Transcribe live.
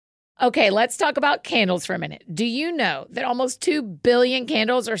Okay, let's talk about candles for a minute. Do you know that almost 2 billion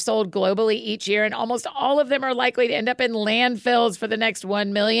candles are sold globally each year, and almost all of them are likely to end up in landfills for the next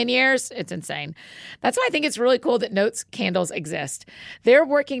 1 million years? It's insane. That's why I think it's really cool that Notes candles exist. They're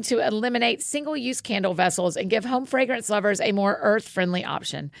working to eliminate single-use candle vessels and give home fragrance lovers a more earth-friendly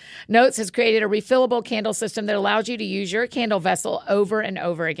option. Notes has created a refillable candle system that allows you to use your candle vessel over and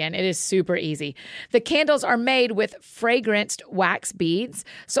over again. It is super easy. The candles are made with fragranced wax beads,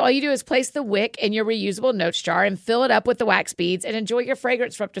 so all you do is place the wick in your reusable Notes jar and fill it up with the wax beads and enjoy your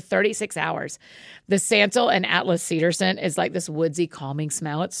fragrance for up to 36 hours. The Santal and Atlas cedar scent is like this woodsy, calming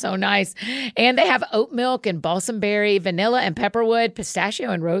smell. It's so nice. And they have oat milk and balsam berry, vanilla and pepperwood,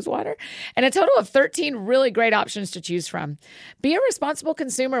 pistachio and rosewater, and a total of 13 really great options to choose from. Be a responsible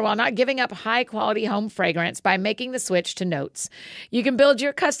consumer while not giving up high-quality home fragrance by making the switch to Notes. You can build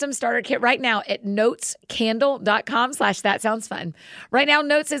your custom starter kit right now at notescandle.com/thatsoundsfun. Right now,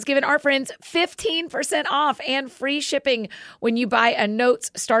 Notes is giving our friends 15% off and free shipping when you buy a Notes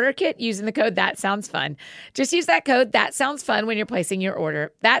starter kit using the code ThatSoundsFun. Just use that code ThatSoundsFun when you're placing your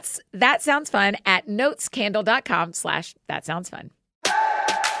order. That's That Sounds Fun at notescandle.com/thatsoundsfun.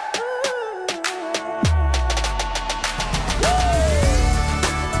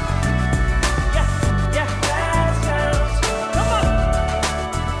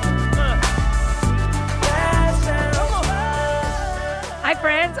 Hi,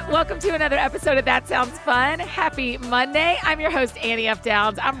 friends. Welcome to another episode of That Sounds Fun. Happy Monday. I'm your host, Annie F.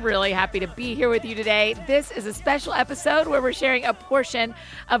 Downs. I'm really happy to be here with you today. This is a special episode where we're sharing a portion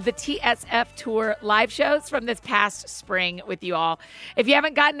of the TSF Tour live shows from this past spring with you all. If you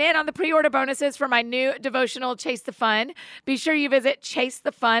haven't gotten in on the pre-order bonuses for my new devotional, Chase the Fun, be sure you visit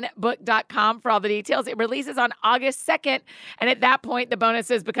chasethefunbook.com for all the details. It releases on August 2nd, and at that point, the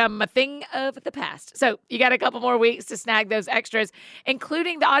bonuses become a thing of the past. So you got a couple more weeks to snag those extras,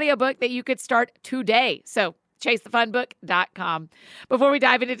 including the audiobook that you could start today. So chasethefunbook.com. Before we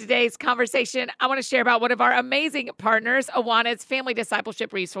dive into today's conversation, I want to share about one of our amazing partners, Awana's family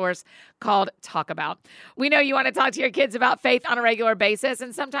discipleship resource called Talk About. We know you want to talk to your kids about faith on a regular basis,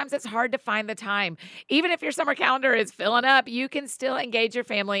 and sometimes it's hard to find the time. Even if your summer calendar is filling up, you can still engage your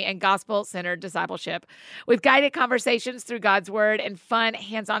family in gospel-centered discipleship. With guided conversations through God's Word and fun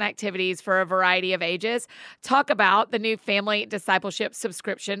hands-on activities for a variety of ages, Talk About, the new family discipleship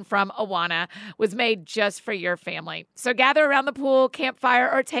subscription from Awana, was made just for your family. So gather around the pool,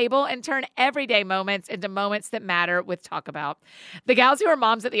 campfire, or table and turn everyday moments into moments that matter with Talk About. The gals who are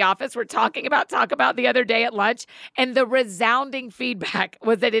moms at the office were talking about Talk About the other day at lunch, and the resounding feedback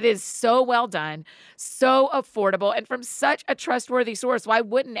was that it is so well done, so affordable, and from such a trustworthy source. Why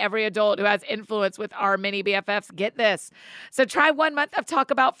wouldn't every adult who has influence with our mini BFFs get this? So try 1 month of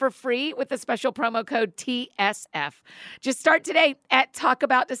Talk About for free with the special promo code TSF. Just start today at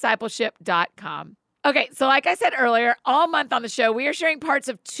talkaboutdiscipleship.com. Okay, so like I said earlier, all month on the show, we are sharing parts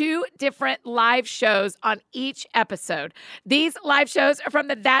of 2 different live shows on each episode. These live shows are from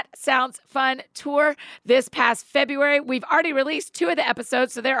the That Sounds Fun tour this past February. We've already released 2 of the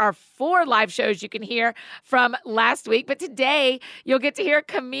episodes, so there are 4 live shows you can hear from last week. But today, you'll get to hear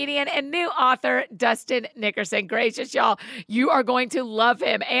comedian and new author Dustin Nickerson. Gracious, y'all, you are going to love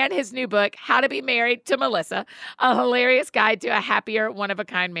him and his new book, How to Be Married to Melissa, a hilarious guide to a happier,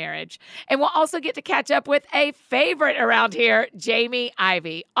 one-of-a-kind marriage. And we'll also get to catch up with a favorite around here, Jamie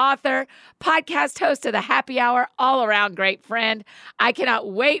Ivey, author, podcast host of the Happy Hour, all-around great friend. I cannot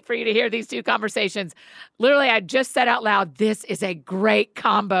wait for you to hear these 2 conversations. Literally, I just said out loud, this is a great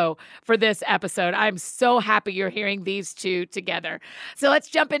combo for this episode. I'm so happy you're hearing these 2 together. So let's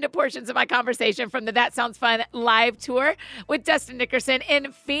jump into portions of my conversation from the That Sounds Fun live tour with Dustin Nickerson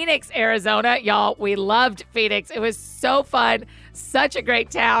in Phoenix, Arizona. Y'all, we loved Phoenix. It was so fun. Such a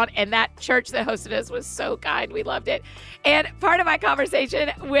great town, and that church that hosted us was so kind. We loved it. And part of my conversation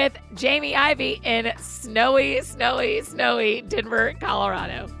with Jamie Ivey in snowy Denver,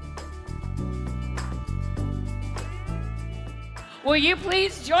 Colorado. Will you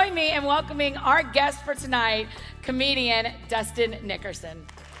please join me in welcoming our guest for tonight, comedian Dustin Nickerson.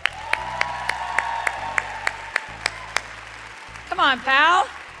 Come on, pal.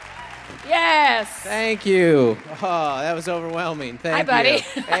 Yes. Thank you. Oh, that was overwhelming. Thank you. Hi, buddy.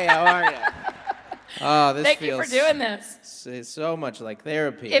 Hey, how are you? Oh, this Thank feels you for doing this. It's so much like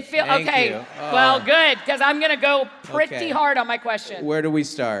therapy. It feels okay. You. Oh. Well, good, because I'm gonna go pretty hard on my question. Where do we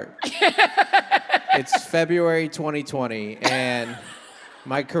start? It's February 2020, and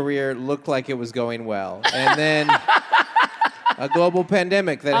my career looked like it was going well, and then a global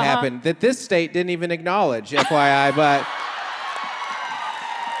pandemic that happened that this state didn't even acknowledge, FYI, but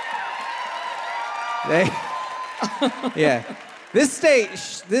yeah. This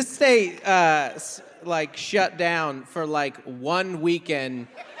state, like shut down for like one weekend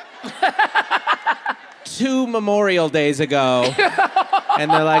 2 Memorial Days ago,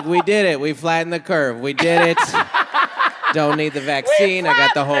 and they're like, "We did it. We flattened the curve. We did it. Don't need the vaccine. I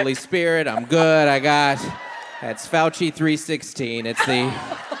got the Holy Spirit. I'm good. That's Fauci 316. It's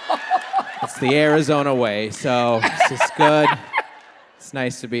the Arizona way. So it's just good. It's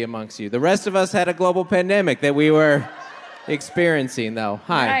nice to be amongst you. The rest of us had a global pandemic that we were experiencing, though.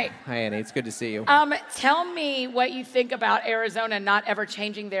 Hi. Right. Hi, Annie. It's good to see you. Tell me what you think about Arizona not ever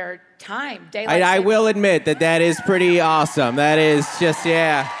changing their time. I will admit that is pretty awesome. That is just,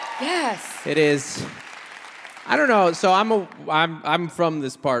 yeah. Yes. It is. I don't know. So I'm from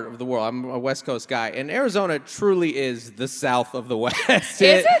this part of the world. I'm a West Coast guy, and Arizona truly is the South of the West.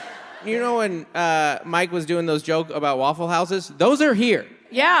 Is it? You know when Mike was doing those jokes about Waffle Houses? Those are here.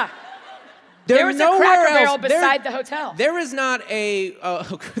 Yeah. They're There was a nowhere Cracker Barrel else. beside the hotel. There's not a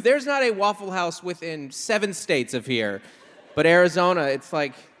Waffle House within 7 states of here, but Arizona, it's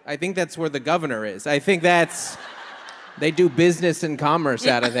like I think that's where the governor is. I think they do business and commerce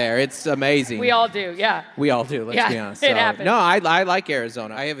out of there. It's amazing. We all do, yeah. We all do. Let's be honest. It happens. No, I like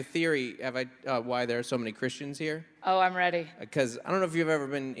Arizona. I have a theory. Why there are so many Christians here? Oh, I'm ready. Because I don't know if you've ever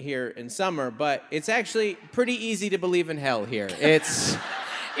been here in summer, but it's actually pretty easy to believe in hell here. It's.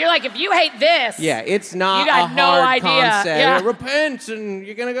 You're like, if you hate this. Yeah, it's not you got a no hard idea. concept. Yeah. Repent and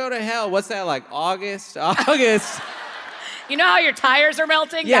you're gonna go to hell. What's that like? August. You know how your tires are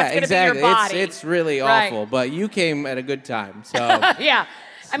melting? Yeah, That's gonna exactly. be your body. It's really Right. awful. But you came at a good time. So. Yeah.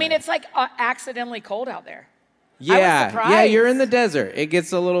 I mean, it's like accidentally cold out there. Yeah, surprised. yeah, you're in the desert. It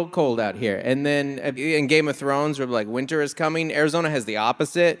gets a little cold out here. And then in Game of Thrones, where like winter is coming, Arizona has the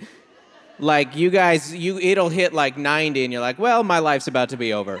opposite. Like you guys, it'll hit like 90, and you're like, well, my life's about to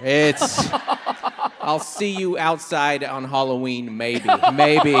be over. I'll see you outside on Halloween,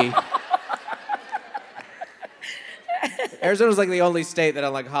 maybe. Arizona's like the only state that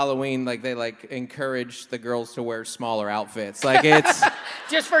on like Halloween, like they like encourage the girls to wear smaller outfits. Like it's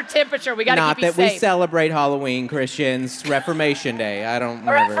just for temperature. We got to not keep you that safe. we celebrate Halloween, Christians. Reformation Day. I don't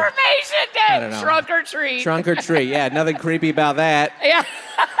remember. Reformation Day. I don't know. Trunk or treat. Trunk or treat. Yeah, nothing creepy about that. Yeah.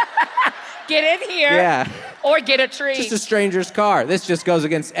 Get in here. Yeah. Or get a treat. Just a stranger's car. This just goes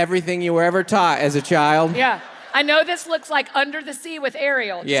against everything you were ever taught as a child. Yeah. I know this looks like Under the Sea with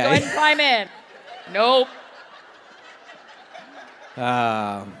Ariel. Just Yeah. go ahead and climb in. Nope.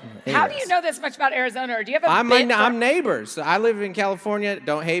 Anyways. How do you know this much about Arizona? Or do you have a I'm neighbors. I live in California.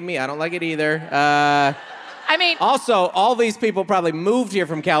 Don't hate me. I don't like it either. I mean, Also, all these people probably moved here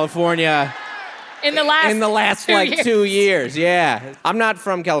from California in the last 2 years. Yeah. I'm not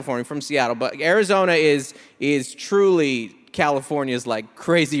from California, from Seattle, but Arizona is truly California's like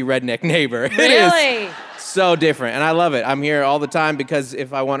crazy redneck neighbor. It Really? is so different, and I love it. I'm here all the time because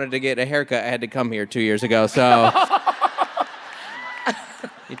if I wanted to get a haircut, I had to come here 2 years ago. So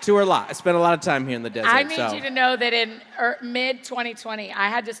you tour a lot. I spent a lot of time here in the desert. I need you to know that in mid-2020, I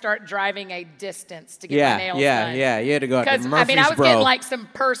had to start driving a distance to get my nails done. Yeah. You had to go out to Because, Murfreesboro. I was getting like some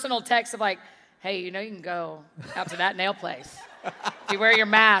personal texts of like, hey, you know you can go out to that nail place. If you wear your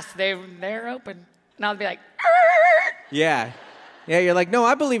mask, they're open. And I'll be like, "Arr!" Yeah, you're like, no,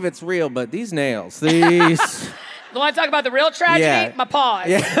 I believe it's real, but these nails, these... The one talk about the real tragedy? Yeah. My paws.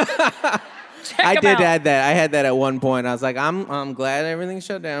 Yeah. Check I 'em did out. add that. I had that at one point. I was like, I'm glad everything's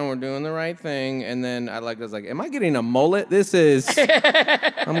shut down. We're doing the right thing. And then I was like, am I getting a mullet?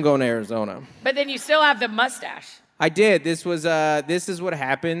 I'm going to Arizona. But then you still have the mustache. I did. This is what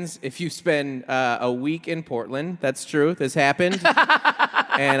happens if you spend a week in Portland. That's true. This happened.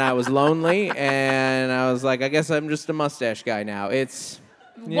 And I was lonely, and I was like, I guess I'm just a mustache guy now. It's...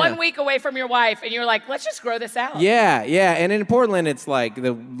 Yeah. 1 week away from your wife, and you're like, let's just grow this out. Yeah. And in Portland, it's like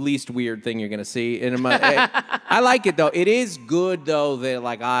the least weird thing you're gonna see. I like it though. It is good though that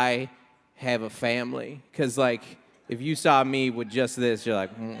like I have a family, because like if you saw me with just this, you're like,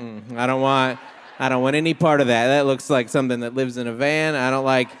 I don't want any part of that. That looks like something that lives in a van. I don't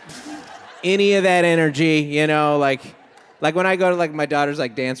like any of that energy. You know, like when I go to like my daughter's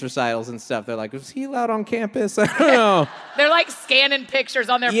like dance recitals and stuff, they're like, is he allowed on campus? I don't know. They're like scanning pictures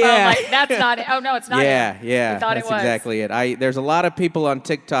on their Yeah. phone. Like, that's not it. Oh, no, it's not Yeah, him. yeah. We thought That's it was. exactly it. There's a lot of people on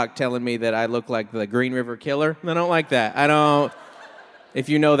TikTok telling me that I look like the Green River Killer. I don't like that. I don't. If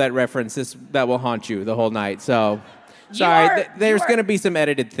you know that reference, that will haunt you the whole night. So, sorry. There's going to be some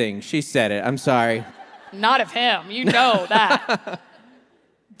edited things. She said it. I'm sorry. Not of him. You know that.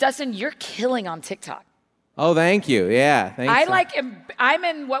 Dustin, you're killing on TikTok. Oh, thank you. Yeah, thanks. I'm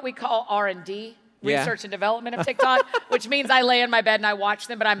in what we call R&D, Yeah. research and development of TikTok, which means I lay in my bed and I watch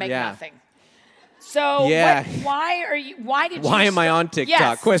them, but I make Yeah. nothing. So Yeah. why are you? Why did you? Why am I on TikTok?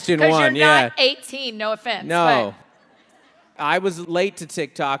 Yes, Question 'cause one, you're yeah. not 18. No offense. No. I was late to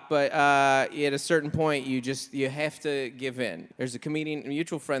TikTok, but at a certain point, you have to give in. There's a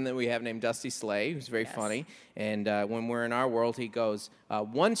mutual friend that we have named Dusty Slay, who's very funny. And when we're in our world, he goes,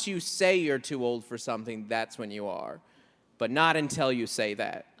 once you say you're too old for something, that's when you are. But not until you say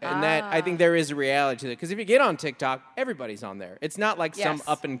that. And that, I think there is a reality to that. Because if you get on TikTok, everybody's on there. It's not like some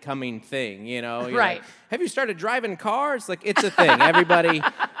up-and-coming thing, you know? You're Right. like, have you started driving cars? Like, it's a thing. Everybody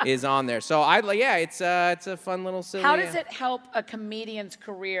is on there. So, it's a fun little silly... How does it help a comedian's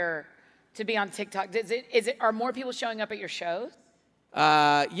career to be on TikTok? Are more people showing up at your shows?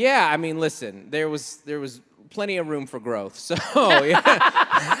 Yeah, I mean, listen, there was plenty of room for growth. So,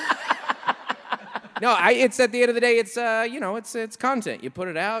 yeah. No, it's at the end of the day, it's content. You put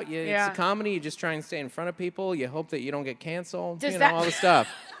it out. It's a comedy. You just try and stay in front of people. You hope that you don't get canceled. All the stuff.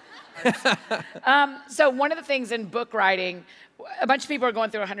 So one of the things in book writing, a bunch of people are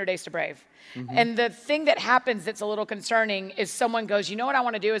going through 100 Days to Brave. Mm-hmm. And the thing that happens that's a little concerning is someone goes, you know what I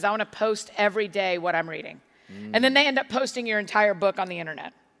want to do is I want to post every day what I'm reading. And then they end up posting your entire book on the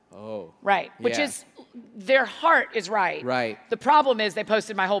internet. Oh. Right. Which is, their heart is right. Right. The problem is they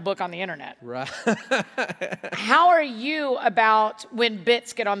posted my whole book on the internet. Right. How are you about when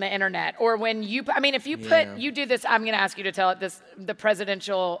bits get on the internet? Or when you, I mean, if you you do this, I'm going to ask you to tell it the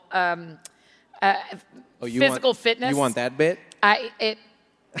presidential physical fitness. You want that bit?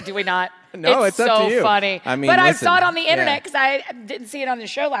 Do we not? No, it's up to you. So funny. I mean, but listen, I saw it on the internet because I didn't see it on the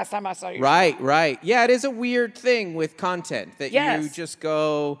show last time I saw you. Right. Yeah, it is a weird thing with content that you just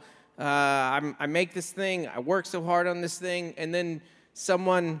go, I make this thing, I work so hard on this thing, and then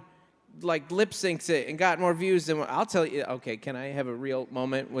someone like lip syncs it and got more views than I'll tell you. Okay, can I have a real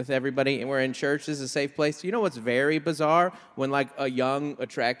moment with everybody? And we're in church. This is a safe place. You know what's very bizarre? When like a young,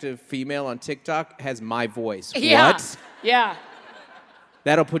 attractive female on TikTok has my voice. Yeah. What? Yeah.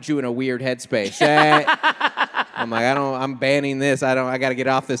 That'll put you in a weird headspace. I'm like, I'm banning this. I got to get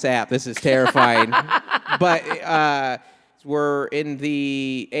off this app. This is terrifying. But we're in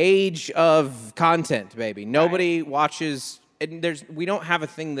the age of content, baby. Nobody watches, and we don't have a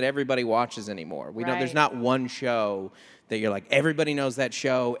thing that everybody watches anymore. There's not one show that you're like, everybody knows that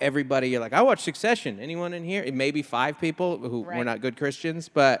show. Everybody, you're like, I watch Succession. Anyone in here? Maybe 5 people who were not good Christians,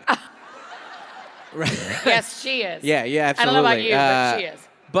 but... Yes, she is. Yeah, absolutely. I don't know about you, but she is.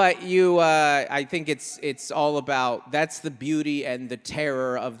 But I think it's all about, that's the beauty and the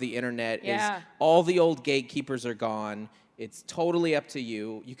terror of the internet is all the old gatekeepers are gone. It's totally up to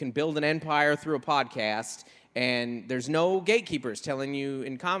you. You can build an empire through a podcast, and there's no gatekeepers telling you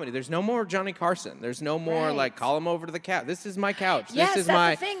in comedy. There's no more Johnny Carson. There's no more like, call him over to the couch. This is my couch. Yes, this is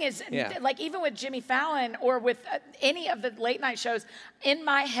that's the thing is, like even with Jimmy Fallon or with any of the late night shows, in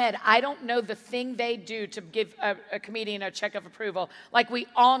my head, I don't know the thing they do to give a comedian a check of approval. Like we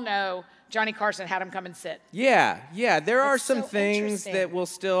all know Johnny Carson had him come and sit. Yeah. There are some so things that will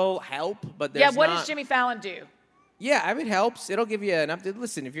still help, but there's Yeah, what does Jimmy Fallon do? Yeah, I mean, it helps. It'll give you enough.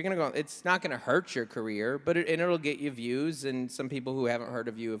 Listen, if you're going to go, it's not going to hurt your career, but it'll get you views, and some people who haven't heard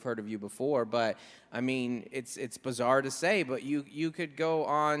of you have heard of you before. But, I mean, it's bizarre to say, but you could go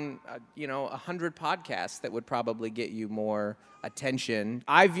on, 100 podcasts that would probably get you more attention.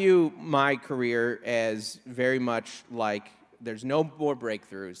 I view my career as very much like there's no more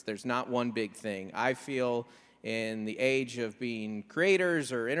breakthroughs. There's not one big thing. I feel... in the age of being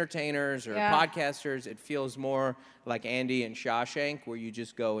creators or entertainers or podcasters, it feels more like Andy and Shawshank, where you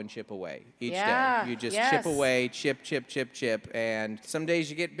just go and chip away each day. You just chip away, chip, and some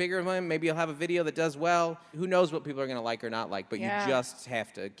days you get bigger than maybe you'll have a video that does well. Who knows what people are going to like or not like, but you just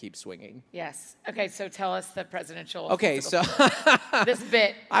have to keep swinging. Yes. Okay, so tell us the presidential. Okay, so this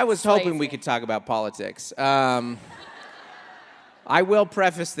bit. I was hoping we could talk about politics. I will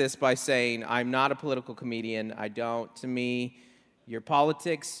preface this by saying I'm not a political comedian. To me, your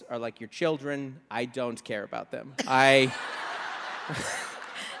politics are like your children. I don't care about them.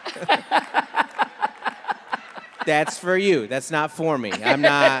 That's for you. That's not for me. I'm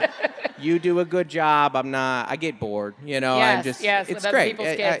not, you do a good job. I get bored, Yes, it's with great. Other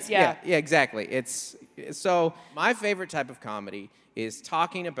people's kids, yeah, exactly. So my favorite type of comedy is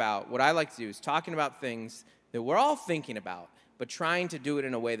talking about, what I like to do is talking about things that we're all thinking about, but trying to do it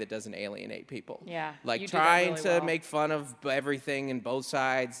in a way that doesn't alienate people. Yeah, like you do that trying really to well. make fun of everything and both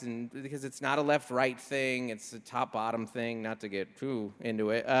sides, and because it's not a left-right thing, it's a top-bottom thing. Not to get too into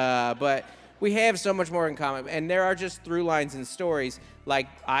it, but we have so much more in common, and there are just through lines and stories. Like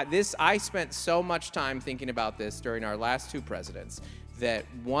I spent so much time thinking about this during our last 2 presidents. That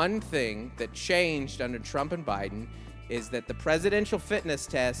one thing that changed under Trump and Biden is that the presidential fitness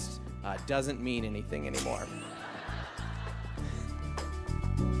test doesn't mean anything anymore.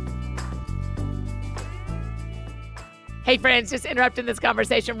 Hey friends, just interrupting this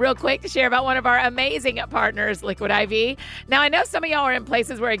conversation real quick to share about one of our amazing partners, Liquid IV. Now, I know some of y'all are in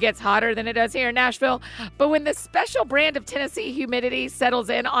places where it gets hotter than it does here in Nashville, but when the special brand of Tennessee humidity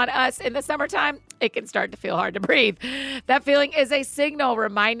settles in on us in the summertime, it can start to feel hard to breathe. That feeling is a signal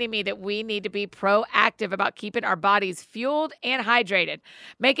reminding me that we need to be proactive about keeping our bodies fueled and hydrated.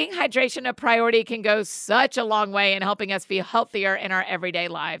 Making hydration a priority can go such a long way in helping us feel healthier in our everyday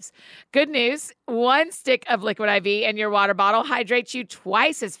lives. Good news, one stick of Liquid IV in your water bottle hydrates you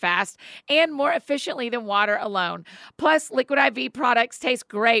twice as fast and more efficiently than water alone. Plus, Liquid IV products taste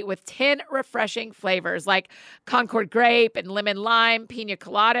great with 10 refreshing flavors like Concord grape and lemon lime, pina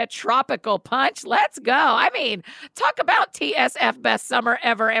colada, tropical punch. Let's go. I mean, talk about TSF best summer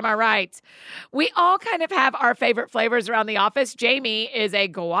ever, am I right? We all kind of have our favorite flavors around the office. Jamie is a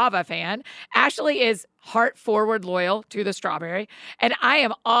guava fan. Ashley is heart forward loyal to the strawberry. And I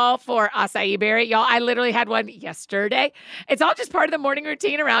am all for acai berry. Y'all, I literally had one yesterday. It's all just part of the morning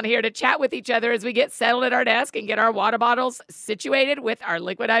routine around here to chat with each other as we get settled at our desk and get our water bottles situated with our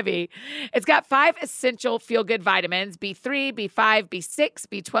Liquid IV. It's got 5 essential feel-good vitamins, B3, B5, B6,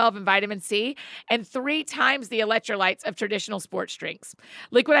 B12, and vitamin C, and 3 times the electrolytes of traditional sports drinks.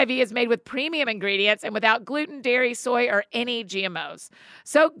 Liquid IV is made with premium ingredients and without gluten, dairy, soy, or any GMOs.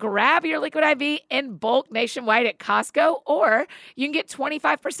 So grab your Liquid IV in bulk nationwide at Costco, or you can get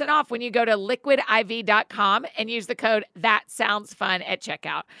 25% off when you go to liquidiv.com and use the code ThatSoundsFun at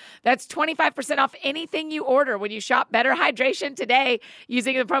checkout. That's 25% off anything you order when you shop Better Hydration today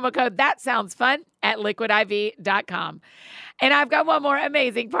using the promo code ThatSoundsFun at liquidiv.com. And I've got one more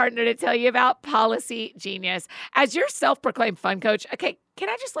amazing partner to tell you about, Policy Genius. As your self-proclaimed fun coach, okay, can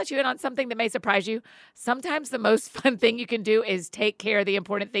I just let you in on something that may surprise you? Sometimes the most fun thing you can do is take care of the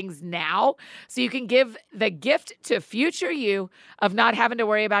important things now so you can give the gift to future you of not having to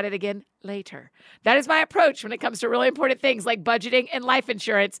worry about it again later. That is my approach when it comes to really important things like budgeting and life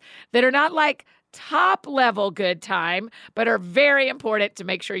insurance that are not like top level good time, but are very important to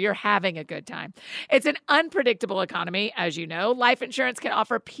make sure you're having a good time. It's an unpredictable economy, as you know. Life insurance can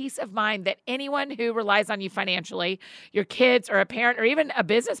offer peace of mind that anyone who relies on you financially, your kids or a parent or even a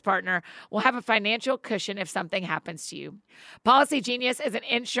business partner, will have a financial cushion if something happens to you. Policy Genius is an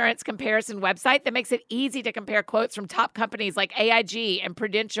insurance comparison website that makes it easy to compare quotes from top companies like AIG and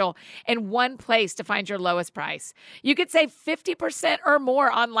Prudential in one place to find your lowest price. You could save 50% or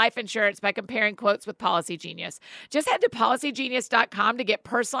more on life insurance by comparing quotes with Policy Genius. Just head to policygenius.com to get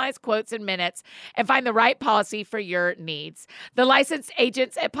personalized quotes in minutes and find the right policy for your needs. The licensed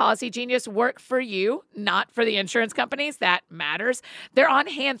agents at Policy Genius work for you, not for the insurance companies. That matters. They're on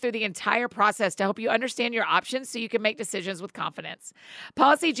hand through the entire process to help you understand your options so you can make decisions with confidence.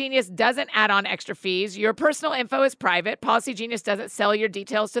 Policy Genius doesn't add on extra fees. Your personal info is private. Policy Genius doesn't sell your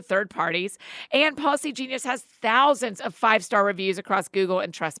details to third parties. And Policy Genius has thousands of 5-star reviews across Google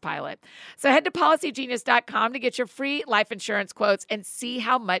and Trustpilot. So head to policygenius.com to get your free life insurance quotes and see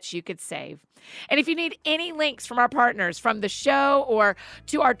how much you could save. And if you need any links from our partners from the show or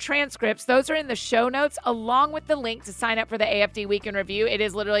to our transcripts, those are in the show notes along with the link to sign up for the AFD Week in Review. It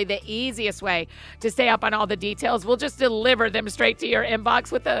is literally the easiest way to stay up on all the details. We'll just deliver them straight to your inbox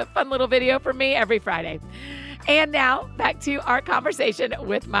with a fun little video from me every Friday. And now back to our conversation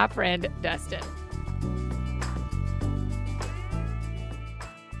with my friend Dustin.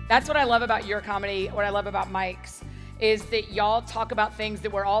 That's what I love about your comedy. What I love about Mike's is that y'all talk about things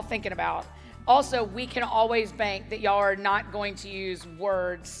that we're all thinking about. Also, we can always bank that y'all are not going to use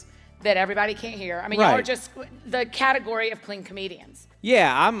words that everybody can't hear. I mean, y'all are just the category of clean comedians.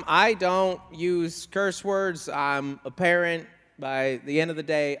 Yeah, I don't use curse words. I'm a parent. By the end of the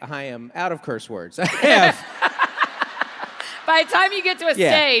day, I am out of curse words. I have... By the time you get to a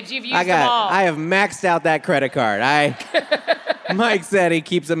stage, you've used them all. I have maxed out that credit card. Mike said he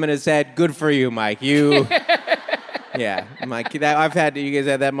keeps them in his head. Good for you, Mike. You... Yeah, Mike. I've had... You guys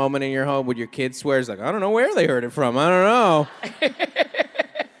had that moment in your home when your kid swears, like, I don't know where they heard it from. I don't know.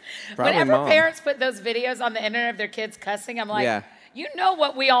 Whenever Mom. parents put those videos on the internet of their kids cussing, I'm like, you know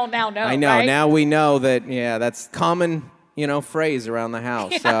what we all now know, I know. Right? Now we know that, that's common, phrase around the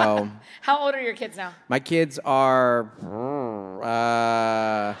house. Yeah. So, how old are your kids now? My kids are...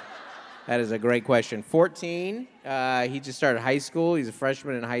 that is a great question. 14. He just started high school. He's a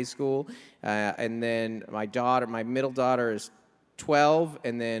freshman in high school. And then my middle daughter is 12,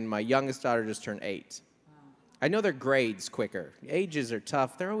 and then my youngest daughter just turned 8. Wow. I know their grades quicker. Ages are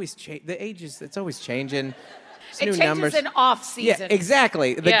tough. They're always the ages. It's always changing. It changes numbers. In off season. Yeah,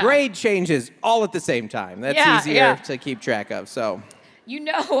 exactly. The grade changes all at the same time. That's easier to keep track of. So.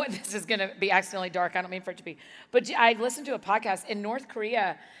 This is going to be accidentally dark. I don't mean for it to be. But I listened to a podcast in North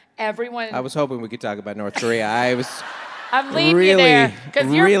Korea. Everyone. I was hoping we could talk about North Korea. I'm leaving you there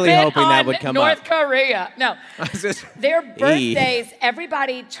because you're really bent hoping on that would come North up. Korea. No, their birthdays.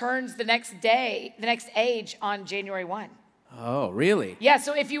 Everybody turns the next age on January 1. Oh, really? Yeah.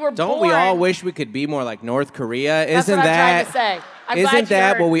 So if you were Don't born, we all wish we could be more like North Korea? That's what I'm trying to say. Isn't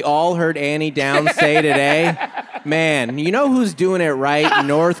that what we all heard Annie Downs say today? Man, you know who's doing it right?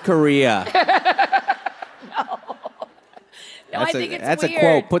 North Korea. No, I think it's That's weird. a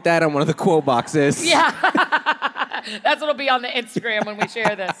quote. Put that on one of the quote boxes. Yeah. That's what'll be on the Instagram when we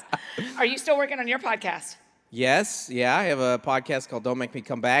share this. Are you still working on your podcast? Yes, yeah. I have a podcast called Don't Make Me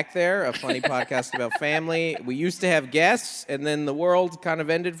Come Back There, a funny podcast about family. We used to have guests, and then the world kind of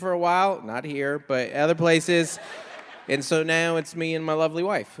ended for a while. Not here, but other places. And so now it's me and my lovely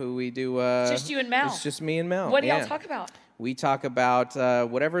wife who we do. Just you and Mel. It's just me and Mel. What do y'all talk about? We talk about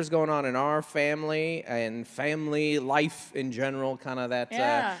whatever's going on in our family and family life in general, kind of that.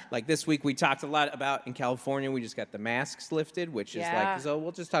 Yeah. Like this week, we talked a lot about in California, we just got the masks lifted, which is like, so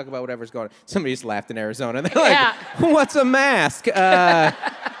we'll just talk about whatever's going on. Somebody just laughed in Arizona. They're like, what's a mask?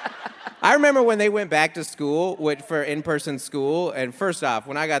 I remember when they went back to school for in-person school, and first off,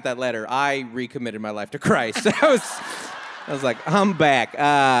 when I got that letter, I recommitted my life to Christ. I was like, I'm back.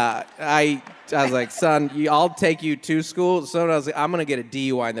 I was like, son, I'll take you to school. So I was like, I'm going to get a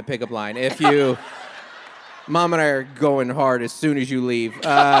DUI in the pickup line if you... Mom and I are going hard as soon as you leave.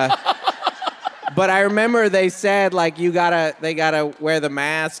 But I remember they said, like, they gotta wear the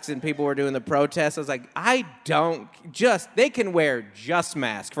masks, and people were doing the protests. I was like, they can wear just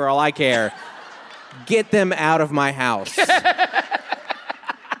masks for all I care. Get them out of my house.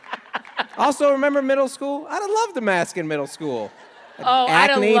 Also, remember middle school? I'd have loved the mask in middle school. Oh, Acne, I'd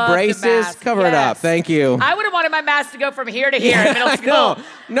have loved braces, the mask. cover it up. Thank you. I would have wanted my mask to go from here to here in middle school.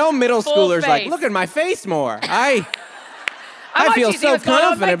 No middle Full schoolers like, face. look at my face more. I want feel you to see so what's going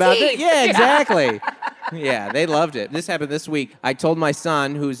on with my confident about it. teeth. Yeah, exactly. Yeah, they loved it. This happened this week. I told my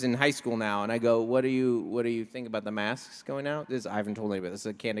son, who's in high school now, and I go, what do you think about the masks going out? I haven't told anybody. This is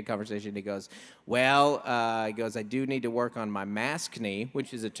a candid conversation. He goes, I do need to work on my maskne,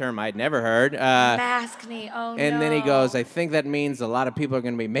 which is a term I'd never heard. Maskne, oh no. And then he goes, I think that means a lot of people are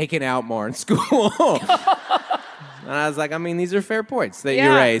going to be making out more in school. And I was like, I mean, these are fair points that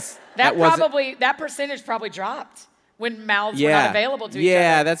you raise. That percentage probably dropped when mouths were not available to each other.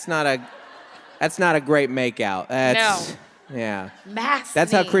 Yeah, that's not a great makeout. Yeah. Maskne.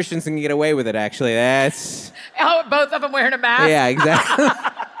 That's how Christians can get away with it, actually. Oh, both of them wearing a mask? Yeah, exactly.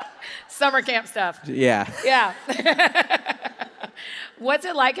 Summer camp stuff. Yeah. Yeah. What's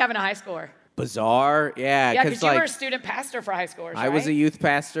it like having a high schooler? Bizarre. Yeah. Yeah, because you were a student pastor for high schoolers, I was a youth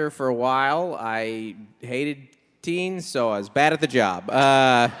pastor for a while. I hated teens, so I was bad at the job.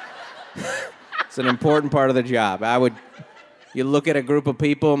 It's an important part of the job. You look at a group of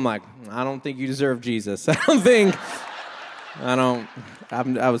people, I'm like, I don't think you deserve Jesus. I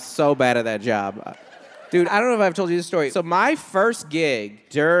was so bad at that job. Dude, I don't know if I've told you this story. So my first gig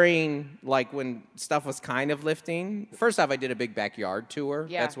during, like, when stuff was kind of lifting, first off, I did a big backyard tour.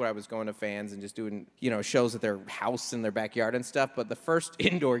 Yeah. That's where I was going to fans and just doing, shows at their house in their backyard and stuff. But the first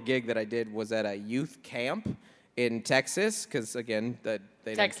indoor gig that I did was at a youth camp in Texas, because, again, they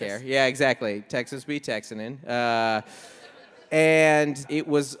didn't care. Yeah, exactly. Texas be Texanin'. And it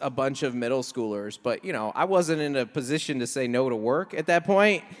was a bunch of middle schoolers. But, I wasn't in a position to say no to work at that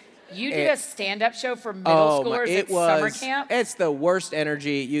point. You did a stand-up show for middle schoolers at summer camp? It's the worst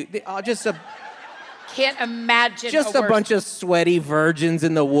energy. Can't imagine just a bunch of sweaty virgins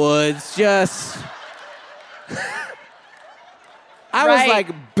in the woods. I was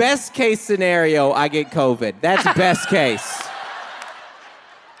like, best case scenario, I get COVID. That's best case.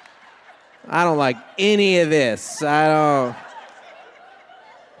 I don't like any of this.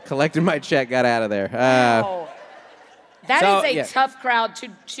 Collected my check, got out of there. Wow. That is a tough crowd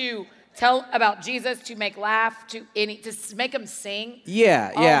to tell about Jesus, to make laugh, to make them sing.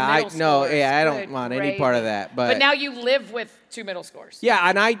 I don't want any part of that. But now you live with two middle schoolers. Yeah,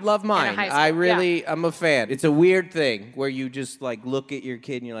 and I love mine. I'm a fan. It's a weird thing where you just like look at your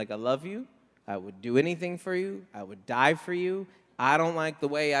kid and you're like, I love you. I would do anything for you. I would die for you. I don't like the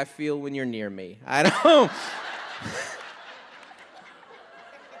way I feel when you're near me. I don't.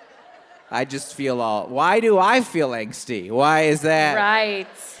 I just feel why do I feel angsty? Why is that? Right.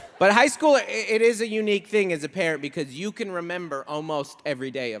 But high school, it is a unique thing as a parent because you can remember almost every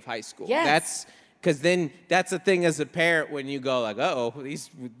day of high school. Yes. Because then that's the thing as a parent when you go like,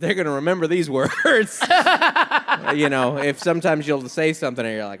 they're going to remember these words. If sometimes you'll say something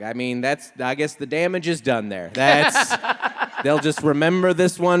and you're like, I guess the damage is done there. They'll just remember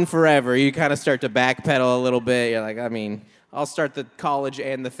this one forever. You kind of start to backpedal a little bit. You're like, I mean, I'll start the college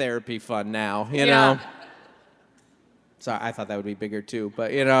and the therapy fund now, you know? Sorry, I thought that would be bigger too,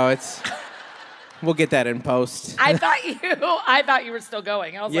 but you know, we'll get that in post. I thought you were still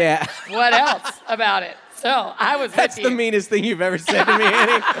going. I was Yeah. like, what else about it? So I was That's with you. the meanest thing you've ever said to me,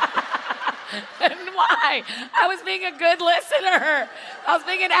 Annie. And why? I was being a good listener. I was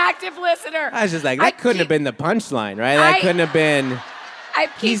being an active listener. I was just like, that couldn't have been the punchline, right? That couldn't have been. I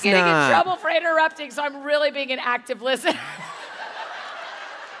keep He's getting not. in trouble for interrupting, so I'm really being an active listener.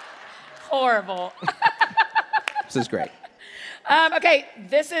 Horrible. This is great. Okay,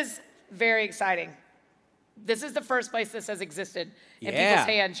 this is very exciting. This is the first place this has existed in people's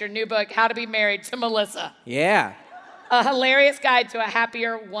hands. Your new book, How to Be Married to Melissa. Yeah. A hilarious guide to a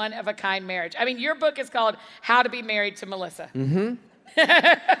happier, one-of-a-kind marriage. I mean, your book is called How to Be Married to Melissa. Mm-hmm.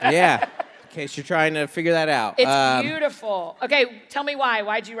 Yeah. In case you're trying to figure that out. It's beautiful. Okay, tell me why.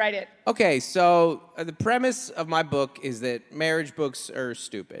 Why'd you write it? Okay, so the premise of my book is that marriage books are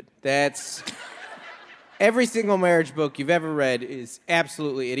stupid. That's... Every single marriage book you've ever read is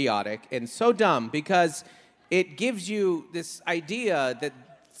absolutely idiotic and so dumb because it gives you this idea that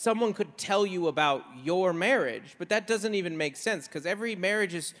someone could tell you about your marriage, but that doesn't even make sense because every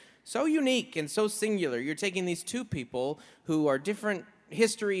marriage is so unique and so singular. You're taking these two people who are different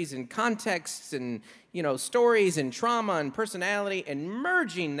histories and contexts and, you know, stories and trauma and personality and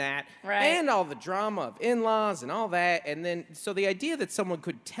merging that and all the drama of in-laws and all that. And then, so the idea that someone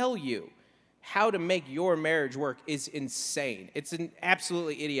could tell you how to make your marriage work is insane. It's an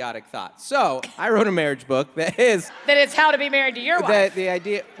absolutely idiotic thought. So I wrote a marriage book that is... That it's how to be married to your wife. The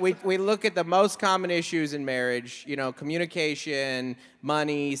idea, we look at the most common issues in marriage, you know, communication,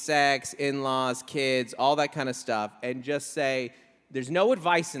 money, sex, in-laws, kids, all that kind of stuff, and just say, there's no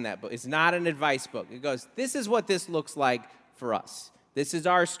advice in that book. It's not an advice book. It goes, this is what this looks like for us. This is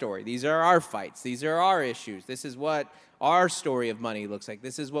our story. These are our fights. These are our issues. This is what our story of money looks like.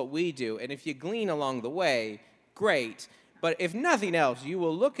 This is what we do. And if you glean along the way, great. But if nothing else, you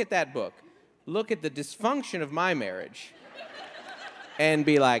will look at that book, look at the dysfunction of my marriage, and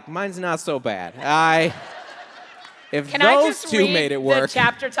be like, mine's not so bad. If those two made it work. The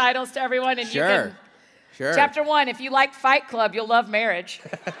chapter titles to everyone? And you can, Sure. Chapter 1, if you like Fight Club, you'll love marriage.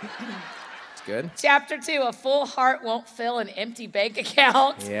 It's good. Chapter 2, a full heart won't fill an empty bank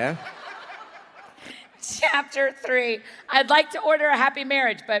account. Yeah. Chapter 3, I'd like to order a happy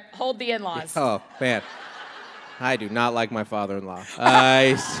marriage, but hold the in-laws. Oh, man. I do not like my father-in-law.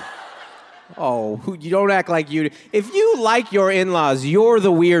 You don't act like you... If you like your in-laws, you're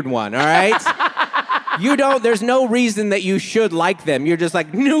the weird one, all right? You don't... There's no reason that you should like them. You're just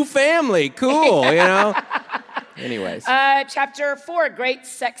like, new family, cool, you know? Anyways. Chapter 4, great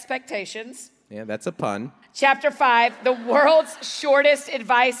sexpectations. Yeah, that's a pun. Chapter 5, the world's shortest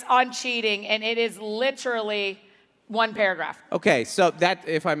advice on cheating, and it is literally one paragraph. Okay, so that,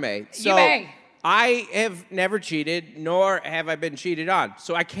 if I may. You may. I have never cheated, nor have I been cheated on,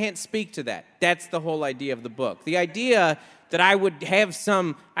 so I can't speak to that. That's the whole idea of the book. The idea that I would have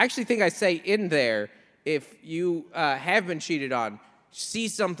some, I actually think I say in there, if you have been cheated on, see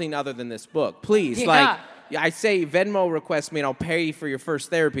something other than this book, please. Yeah. Like, I say Venmo request me and I'll pay you for your first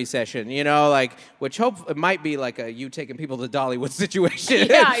therapy session, you know, like, which it might be like a you taking people to Dollywood situation.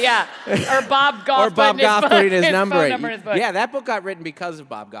 Yeah. Or Bob Goff putting his number in his book. Yeah, that book got written because of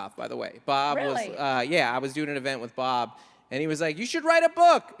Bob Goff, by the way. Bob really? I was doing an event with Bob, and he was like, you should write a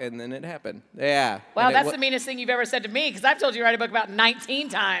book. And then it happened. Yeah. Wow, that's the meanest thing you've ever said to me, because I've told you to write a book about 19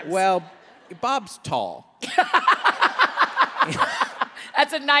 times. Well, Bob's tall.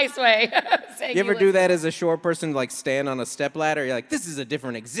 That's a nice way of saying you ever do that as a short person, like stand on a stepladder? You're like, this is a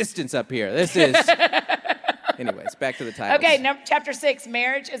different existence up here. This is... Anyways, back to the title. Okay, chapter 6,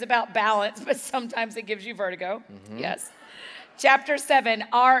 marriage is about balance, but sometimes it gives you vertigo. Mm-hmm. Yes. Chapter 7,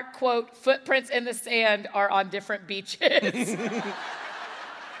 our, quote, footprints in the sand are on different beaches.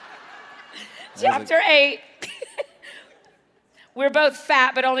 Chapter 8, we're both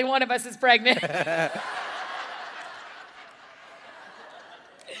fat, but only one of us is pregnant.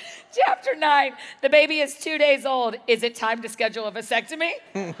 Chapter 9, the baby is 2 days old. Is it time to schedule a vasectomy?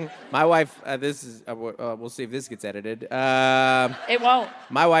 My wife, we'll see if this gets edited. It won't.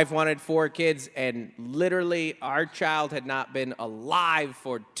 My wife wanted 4 kids, and literally our child had not been alive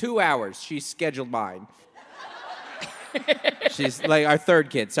for 2 hours. She scheduled mine. She's like, our 3rd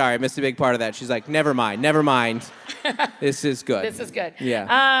kid. Sorry, I missed a big part of that. She's like, never mind. This is good. This is good.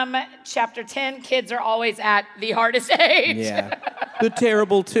 Yeah. Chapter 10, kids are always at the hardest age. Yeah. The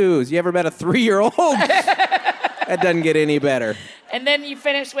terrible twos. You ever met a 3-year-old? That doesn't get any better. And then you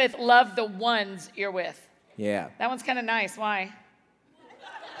finish with love the ones you're with. Yeah. That one's kind of nice. Why?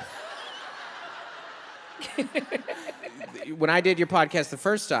 When I did your podcast the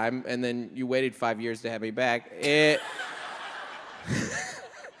first time, and then you waited 5 years to have me back,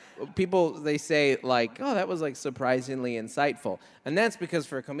 people, they say, like, oh, that was, like, surprisingly insightful. And that's because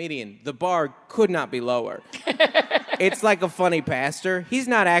for a comedian, the bar could not be lower. It's like a funny pastor. He's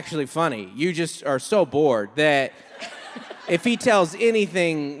not actually funny. You just are so bored that if he tells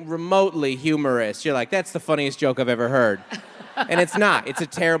anything remotely humorous, you're like, that's the funniest joke I've ever heard. And it's not. It's a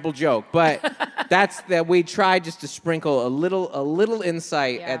terrible joke. But that's that we tried just to sprinkle a little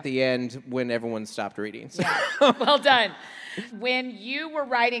insight at the end when everyone stopped reading. So. Yeah. Well done. When you were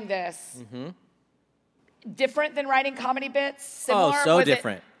writing this, different than writing comedy bits? Similar? Oh, so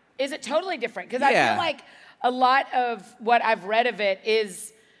different. Is it totally different? Because I feel like a lot of what I've read of it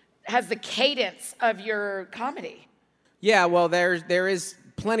has the cadence of your comedy. Yeah, well, there is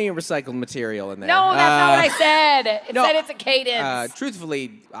plenty of recycled material in there. No, that's not what I said. It said it's a cadence.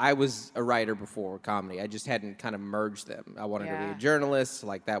 Truthfully, I was a writer before comedy. I just hadn't kind of merged them. I wanted to be a journalist.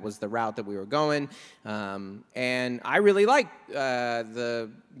 Like, that was the route that we were going. And I really like the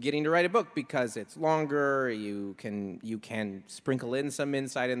getting to write a book because it's longer. You can sprinkle in some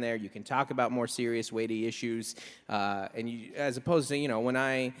insight in there. You can talk about more serious, weighty issues. As opposed to, when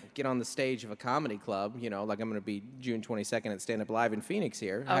I get on the stage of a comedy club, like I'm going to be June 22nd at Stand Up Live in Phoenix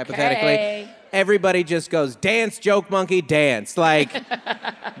here. Okay. Hypothetically, everybody just goes, dance, joke monkey, dance. Like,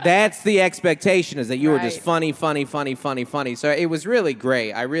 that's the expectation, is that you are just funny. So it was really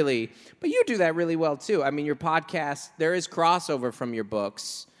great. But you do that really well too. I mean, your podcast, there is crossover from your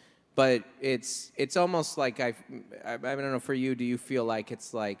books, but it's almost like I don't know, for you, do you feel like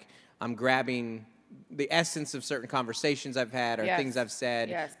it's like I'm grabbing the essence of certain conversations I've had or things I've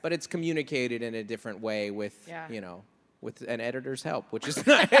said, but it's communicated in a different way with with an editor's help, which is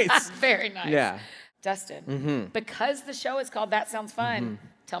nice. Very nice. Yeah. Dustin, because the show is called That Sounds Fun,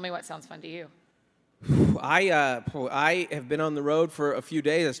 tell me what sounds fun to you. I have been on the road for a few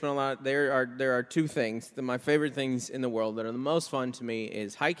days. I spent a lot. There are two things. My favorite things in the world that are the most fun to me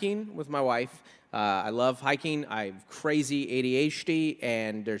is hiking with my wife. I love hiking. I have crazy ADHD,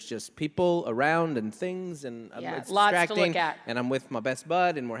 and there's just people around and things, and it's lots distracting. to look at. And I'm with my best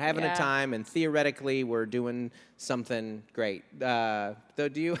bud, and we're having a time, and theoretically, we're doing something great. Though,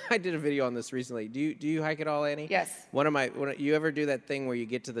 I did a video on this recently. Do you hike at all, Annie? Yes. You ever do that thing where you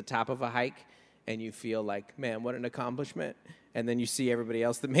get to the top of a hike, and you feel like, man, what an accomplishment, and then you see everybody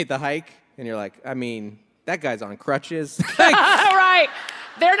else that made the hike, and you're like, I mean, that guy's on crutches. Right.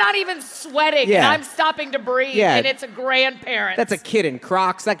 They're not even sweating, and I'm stopping to breathe, and it's a grandparent. That's a kid in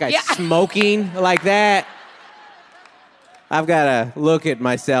Crocs. That guy's smoking like that. I've got to look at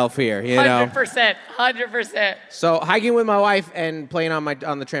myself here, 100%. So hiking with my wife and playing on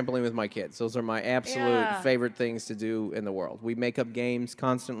the trampoline with my kids. Those are my absolute favorite things to do in the world. We make up games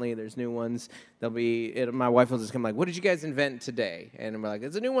constantly. There's new ones. My wife will just come like, what did you guys invent today? And we're like,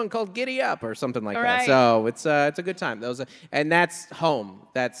 it's a new one called Giddy Up or something like that. So it's a good time. And that's home.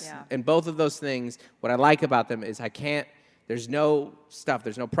 And both of those things, what I like about them is there's no stuff.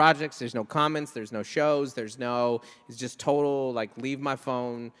 There's no projects. There's no comments. There's no shows. It's just total, like, leave my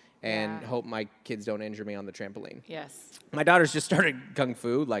phone and hope my kids don't injure me on the trampoline. Yes. My daughters just started Kung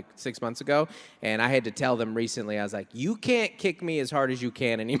Fu like 6 months ago, and I had to tell them recently, I was like, you can't kick me as hard as you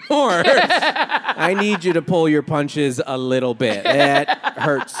can anymore. I need you to pull your punches a little bit. That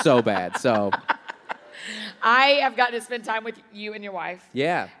hurts so bad. So I have gotten to spend time with you and your wife.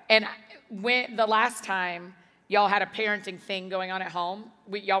 Yeah. And when the last time y'all had a parenting thing going on at home.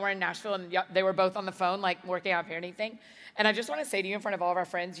 Y'all were in Nashville, and they were both on the phone, like, working out a parenting thing. And I just want to say to you in front of all of our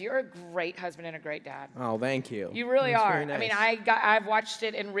friends, you're a great husband and a great dad. Oh, thank you. You really are. Very nice. I mean, I've watched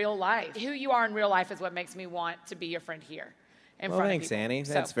it in real life. Who you are in real life is what makes me want to be your friend here in front of people. Thanks, Annie.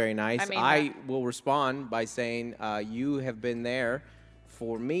 That's very nice. I will respond by saying you have been there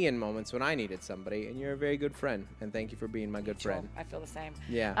for me in moments when I needed somebody, and you're a very good friend, and thank you for being my good friend. I feel the same.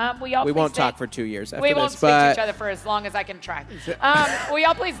 Yeah. We won't talk for 2 years after this. We won't speak to each other for as long as I can try. Will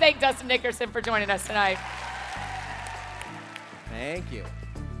y'all please thank Dustin Nickerson for joining us tonight. Thank you.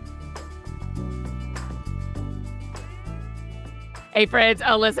 Hey, friends.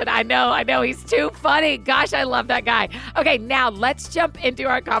 Oh, listen, I know. He's too funny. Gosh, I love that guy. Okay, now let's jump into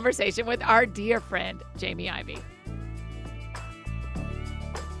our conversation with our dear friend, Jamie Ivey.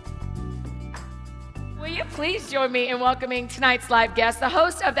 Will you please join me in welcoming tonight's live guest, the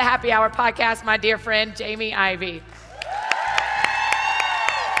host of the Happy Hour podcast, my dear friend, Jamie Ivey.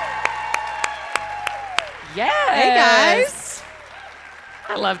 Yes. Hey, guys.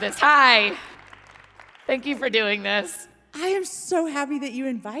 I love this. Hi. Thank you for doing this. I am so happy that you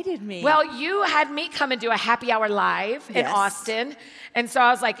invited me. Well, you had me come and do a happy hour live in Yes. Austin. And so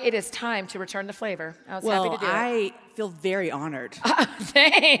I was like, it is time to return the flavor. I was happy to do it. I feel very honored.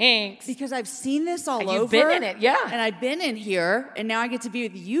 Thanks. Because I've seen this all over. You've been in it, yeah. And I've been in here, and now I get to be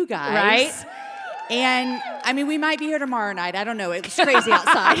with you guys. Right. And, I mean, we might be here tomorrow night. I don't know. It's crazy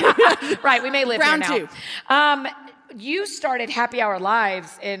outside. Right, we may live Round here now. 2. You started Happy Hour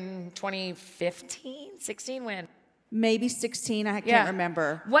Lives in 2015, 16, when? Maybe 16. I can't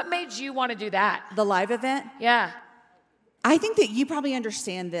remember. What made you want to do that? The live event? Yeah. I think that you probably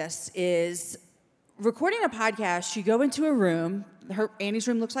understand this is recording a podcast, you go into a room. Annie's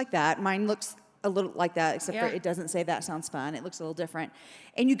room looks like that. Mine looks a little like that, except for it doesn't say that sounds fun. It looks a little different.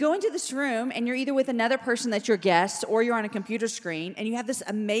 And you go into this room, and you're either with another person that's your guest, or you're on a computer screen, and you have this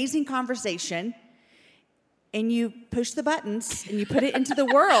amazing conversation, and you push the buttons, and you put it into the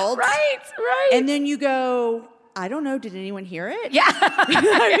world. Right. And then you go, I don't know, did anyone hear it? Yeah.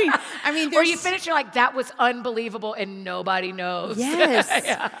 I mean, or you finish, you're like, that was unbelievable, and nobody knows. Yes.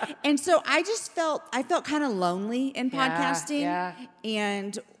 Yeah. And so I felt kind of lonely in podcasting. Yeah.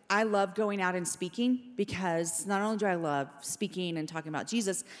 And I love going out and speaking, because not only do I love speaking and talking about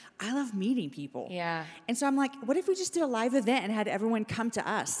Jesus, I love meeting people. Yeah. And so I'm like, what if we just did a live event and had everyone come to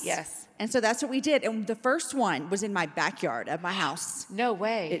us? Yes. And so that's what we did. And the first one was in my backyard of my house. No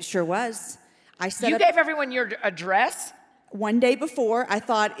way. It sure was. I set You up gave everyone your address? one day before. I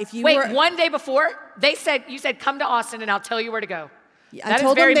thought if you Wait, were... one day before? You said, come to Austin and I'll tell you where to go. I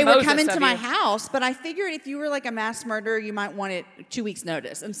told them they would come into my house, but I figured if you were like a mass murderer, you might want it 2 weeks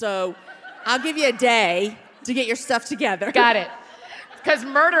notice. And so I'll give you a day to get your stuff together. Got it. Because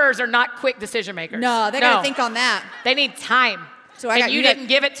murderers are not quick decision makers. No, they got to think on that. They need time. So you didn't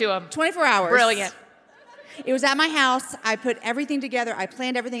give it to them. 24 hours. Brilliant. It was at my house. I put everything together. I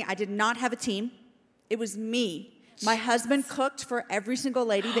planned everything. I did not have a team. It was me. My husband cooked for every single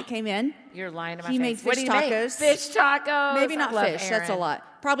lady that came in. You're lying to my He face. made fish What do you make? tacos. Fish tacos. Maybe not I love fish. That's a Aaron.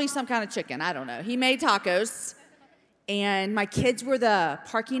 lot. Probably some kind of chicken. I don't know. He made tacos. And my kids were the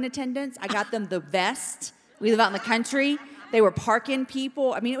parking attendants. I got them the vest. We live out in the country. They were parking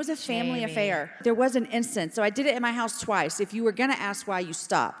people. I mean, it was a family affair. There was an instance. So I did it in my house twice. If you were going to ask why you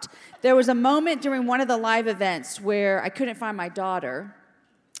stopped. There was a moment during one of the live events where I couldn't find my daughter.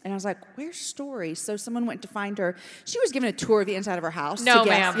 And I was like, where's Story? So someone went to find her. She was given a tour of the inside of her house. No, to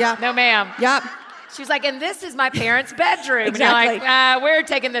guess. ma'am. Yeah. No, ma'am. Yep. She was like, and this is my parents' bedroom. Exactly. And you're like, we're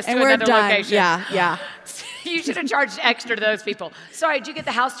taking this to another location. Yeah. You should have charged extra to those people. Sorry, did you get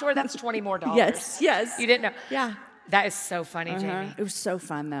the house tour? That's $20 more. Yes. You didn't know. Yeah. That is so funny, Jamie. It was so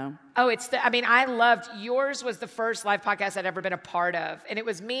fun, though. Oh, I loved, yours was the first live podcast I'd ever been a part of. And it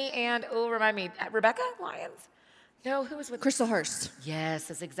was me and, remind me, Rebecca Lyons? No, who was with Crystal Hurst. Yes,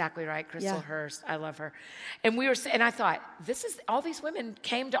 that's exactly right. Crystal Yeah. Hurst. I love her. And I thought, all these women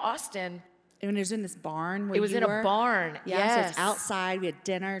came to Austin. And it was in this barn where It was you in were. a barn. Yeah, Yes. so it's outside. We had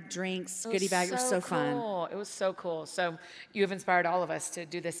dinner, drinks, goodie bag. It was so fun. Cool. It was so cool. So you have inspired all of us to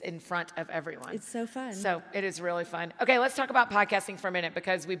do this in front of everyone. It's so fun. So it is really fun. Okay, let's talk about podcasting for a minute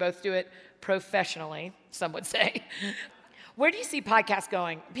because we both do it professionally, some would say. Where do you see podcasts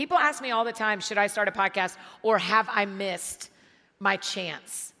going? People ask me all the time, should I start a podcast or have I missed my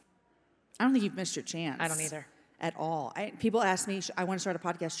chance? I don't think you've missed your chance. I don't either. At all. People ask me, I want to start a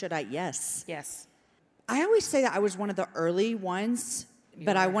podcast. Should I? Yes. Yes. I always say that I was one of the early ones,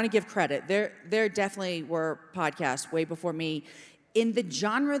 but I want to give credit. There definitely were podcasts way before me. In the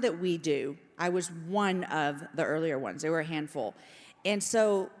genre that we do, I was one of the earlier ones. There were a handful. And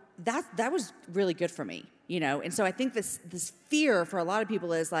so that was really good for me, you know? And so I think this fear for a lot of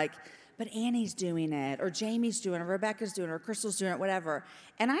people is like, but Annie's doing it, or Jamie's doing it, or Rebecca's doing it, or Crystal's doing it, whatever.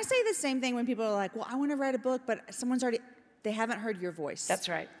 And I say the same thing when people are like, well, I want to write a book, but they haven't heard your voice. That's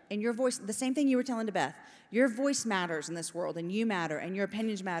right. And your voice, the same thing you were telling to Beth, your voice matters in this world, and you matter, and your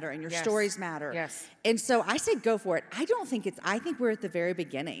opinions matter, and your stories matter. Yes. And so I say go for it. I think we're at the very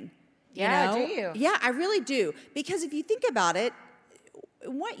beginning. Yeah, you know? do you? Yeah, I really do. Because if you think about it,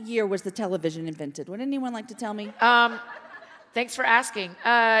 what year was the television invented? Would anyone like to tell me? Thanks for asking.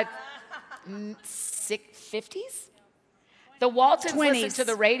 50s? The Waltons 20s. listened to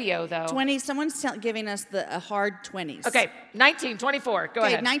the radio, though. 20s. Someone's giving us a hard 20s. Okay, 1924. Go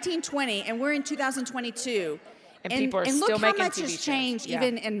ahead. 1920, and we're in 2022. And people are still look making how much TV has shows. changed Yeah.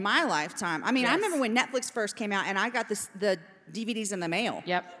 even in my lifetime. I mean, I Yes. remember when Netflix first came out, and I got the DVDs in the mail.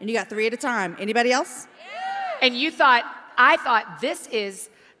 Yep. And you got 3 at a time. Anybody else? And I thought this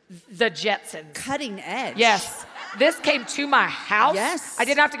is the Jetsons. Cutting edge. Yes. This came to my house. Yes. I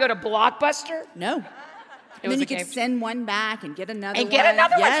didn't have to go to Blockbuster. No. And then you could send one back and get another one. And get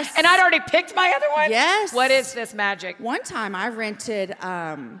another yes. one? And I'd already picked my other one? Yes. What is this magic? One time I rented,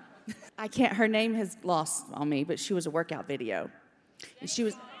 her name has lost on me, but she was a workout video. And she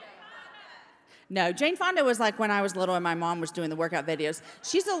was... No, Jane Fonda was like when I was little and my mom was doing the workout videos.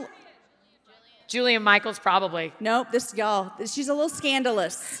 Julia Michaels, probably. Nope, she's a little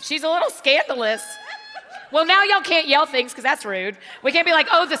scandalous. She's a little scandalous. Well, now y'all can't yell things because that's rude. We can't be like,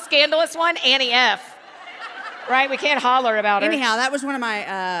 oh, the scandalous one, Annie F. Right? We can't holler about her. Anyhow, that was one of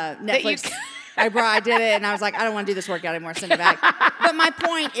my Netflix. I did it, and I was like, I don't want to do this workout anymore. Send it back. But my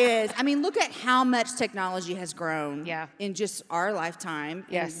point is, I mean, look at how much technology has grown in just our lifetime.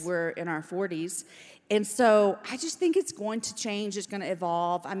 Yes. And we're in our 40s. And so I just think it's going to change. It's going to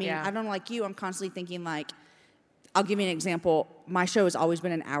evolve. I mean, I don't know, like you. I'm constantly thinking, like, I'll give you an example. My show has always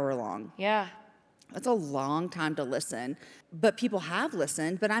been an hour long. Yeah. That's a long time to listen, but people have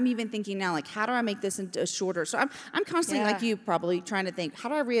listened. But I'm even thinking now, like, how do I make this into a shorter? So I'm constantly, like you, probably trying to think, how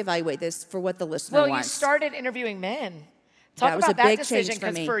do I reevaluate this for what the listener wants? Well, you started interviewing men. Talk was about a that big decision, change for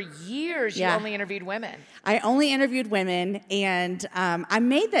me. because for years you only interviewed women. I only interviewed women, and I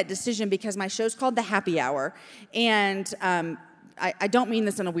made that decision because my show's called The Happy Hour, and I don't mean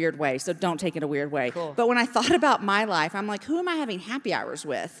this in a weird way, so don't take it a weird way. Cool. But when I thought about my life, I'm like, who am I having happy hours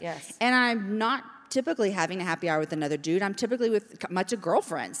with? Yes. And I'm not typically having a happy hour with another dude. I'm typically with a bunch of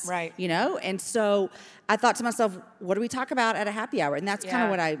girlfriends. Right. You know? And so I thought to myself, what do we talk about at a happy hour? And that's kind of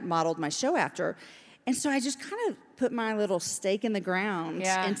what I modeled my show after. And so I just kind of put my little stake in the ground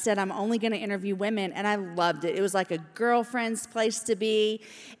and said, I'm only going to interview women. And I loved it. It was like a girlfriend's place to be.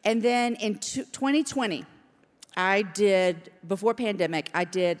 And then in 2020, before pandemic, I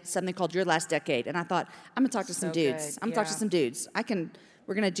did something called Your Last Decade. And I thought, I'm going to talk to some dudes. I'm going to talk to some dudes.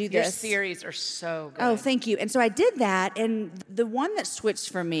 We're going to do this. Your series are so good. Oh, thank you. And so I did that. And the one that switched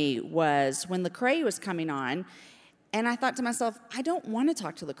for me was when Lecrae was coming on. And I thought to myself, I don't want to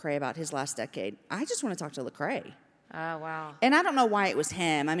talk to Lecrae about his last decade. I just want to talk to Lecrae. Oh, wow. And I don't know why it was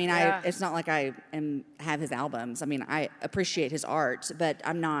him. I mean, it's not like I have his albums. I mean, I appreciate his art, but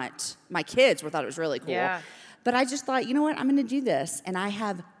I'm not. My kids thought it was really cool. Yeah. But I just thought, you know what? I'm going to do this. And I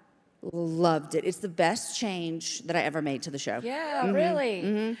have loved it. It's the best change that I ever made to the show. Yeah,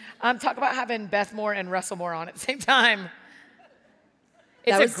 really. Talk about having Beth Moore and Russell Moore on at the same time.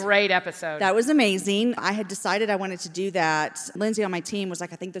 It's a great episode. That was amazing. I had decided I wanted to do that. Lindsay on my team was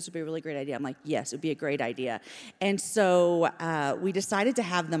like, I think this would be a really great idea. I'm like, yes, it would be a great idea. And so we decided to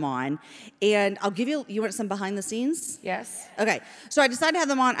have them on. And I'll give you want some behind the scenes? Yes. Okay. So I decided to have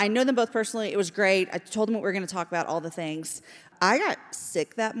them on. I know them both personally. It was great. I told them what we were going to talk about, all the things. I got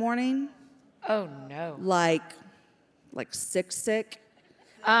sick that morning. Oh, no. Like sick.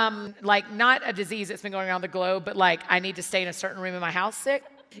 Like not a disease that's been going around the globe, but like I need to stay in a certain room in my house sick?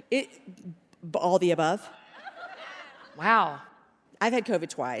 All the above. Wow. I've had COVID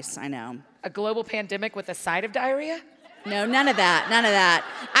twice, I know. A global pandemic with a side of diarrhea? No, none of that.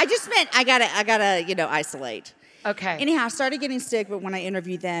 I just meant I gotta, isolate. Okay. Anyhow, I started getting sick, but when I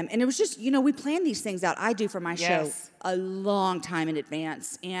interviewed them, and it was just, we plan these things out. I do for my show a long time in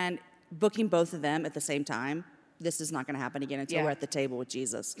advance, and booking both of them at the same time, this is not going to happen again until we're at the table with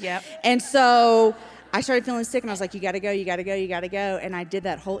Jesus. Yep. And so I started feeling sick, and I was like, you got to go. And I did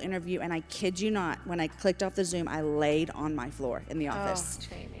that whole interview, and I kid you not, when I clicked off the Zoom, I laid on my floor in the office.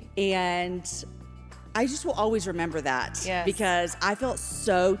 Oh, Jamie. And I just will always remember that because I felt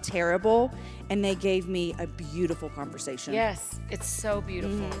so terrible, and they gave me a beautiful conversation. Yes, it's so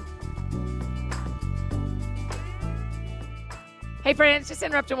beautiful. Hey friends, just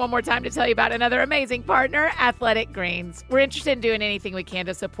interrupting one more time to tell you about another amazing partner, Athletic Greens. We're interested in doing anything we can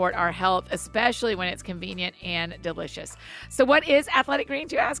to support our health, especially when it's convenient and delicious. So what is Athletic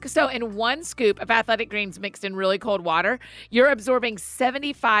Greens, you ask? So in one scoop of Athletic Greens mixed in really cold water, you're absorbing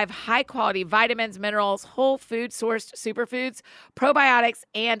 75 high-quality vitamins, minerals, whole food-sourced superfoods, probiotics,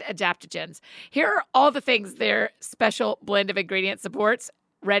 and adaptogens. Here are all the things their special blend of ingredients supports.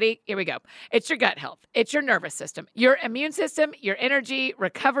 Ready? Here we go. It's your gut health. It's your nervous system, your immune system, your energy,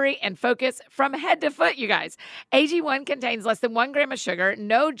 recovery, and focus from head to foot, you guys. AG1 contains less than 1 gram of sugar,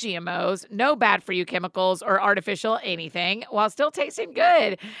 no GMOs, no bad-for-you chemicals or artificial anything, while still tasting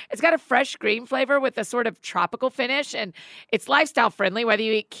good. It's got a fresh green flavor with a sort of tropical finish, and it's lifestyle-friendly. Whether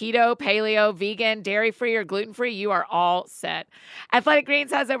you eat keto, paleo, vegan, dairy-free, or gluten-free, you are all set. Athletic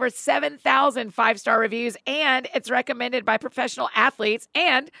Greens has over 7,000 five-star reviews, and it's recommended by professional athletes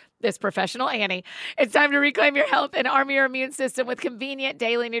and this professional Annie. It's time to reclaim your health and arm your immune system with convenient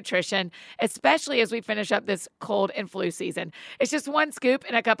daily nutrition, especially as we finish up this cold and flu season. It's just 1 scoop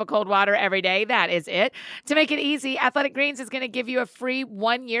in a cup of cold water every day. That is it. To make it easy, Athletic Greens is going to give you a free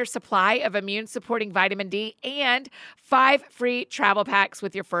 1-year supply of immune-supporting vitamin D and 5 free travel packs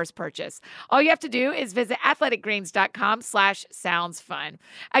with your first purchase. All you have to do is visit athleticgreens.com/soundsfun.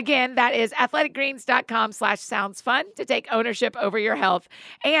 Again, that is athleticgreens.com/soundsfun to take ownership over your health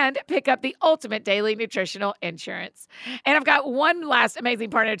and pick up the ultimate daily nutritional insurance. And I've got one last amazing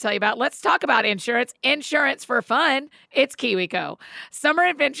partner to tell you about. Let's talk about insurance. Insurance for fun. It's KiwiCo. Summer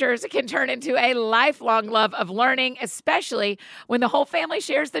adventures can turn into a lifelong love of learning, especially when the whole family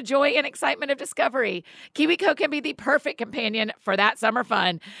shares the joy and excitement of discovery. KiwiCo can be the perfect companion for that summer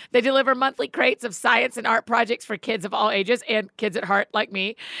fun. They deliver monthly crates of science and art projects for kids of all ages and kids at heart like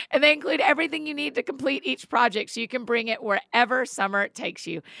me. And they include everything you need to complete each project so you can bring it wherever summer takes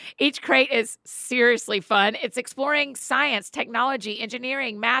you. Each crate is seriously fun. It's exploring science, technology,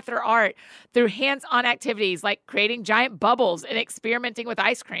 engineering, math, or art through hands-on activities like creating giant bubbles and experimenting with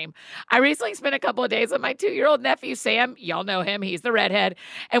ice cream. I recently spent a couple of days with my 2-year-old nephew, Sam. Y'all know him. He's the redhead.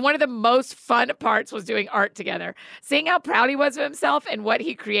 And one of the most fun parts was doing art together. Seeing how proud he was of himself and what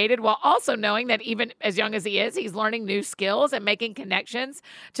he created, while also knowing that even as young as he is, he's learning new skills and making connections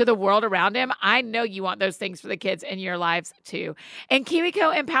to the world around him. I know you want those things for the kids in your lives too. And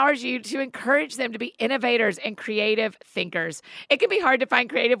KiwiCo empowers you to encourage them to be innovators and creative thinkers. It can be hard to find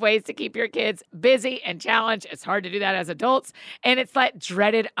creative ways to keep your kids busy and challenged. It's hard to do that as adults. And it's that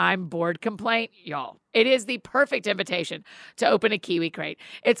dreaded "I'm bored" complaint, y'all. It is the perfect invitation to open a Kiwi crate.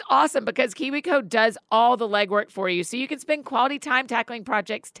 It's awesome because KiwiCo does all the legwork for you so you can spend quality time tackling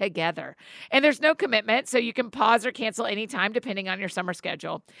projects together. And there's no commitment, so you can pause or cancel anytime depending on your summer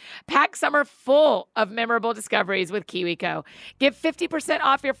schedule. Pack summer full of memorable discoveries with KiwiCo. Get 50%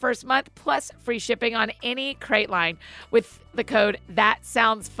 off your first month plus free shipping on any crate line with the code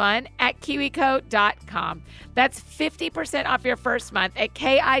ThatSoundsFun at KiwiCo.com. That's 50% off your first month at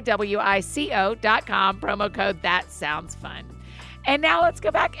KiwiCo.com, promo code ThatSoundsFun. And now let's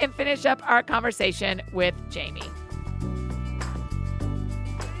go back and finish up our conversation with Jamie.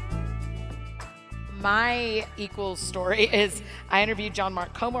 My equal story is I interviewed John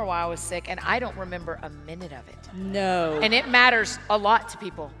Mark Comer while I was sick, and I don't remember a minute of it. No. And it matters a lot to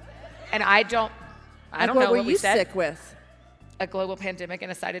people. And I don't know what we said. What were you sick with? A global pandemic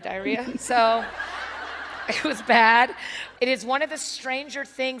and a side of diarrhea. So it was bad. It is one of the stranger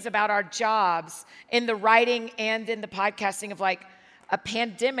things about our jobs in the writing and in the podcasting of like a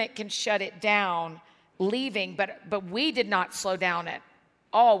pandemic can shut it down, leaving, but we did not slow down at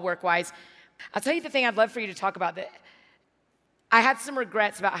all work-wise. I'll tell you the thing I'd love for you to talk about. That I had some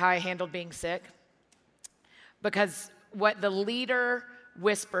regrets about how I handled being sick because what the leader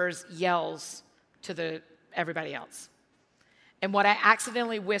whispers yells to everybody else. And what I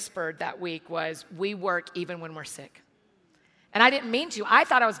accidentally whispered that week was, we work even when we're sick. And I didn't mean to. I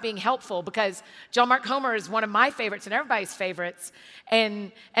thought I was being helpful because John Mark Comer is one of my favorites and everybody's favorites.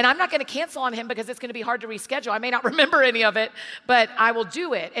 And I'm not going to cancel on him because it's going to be hard to reschedule. I may not remember any of it, but I will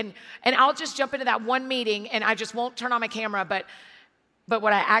do it. And I'll just jump into that one meeting and I just won't turn on my camera. But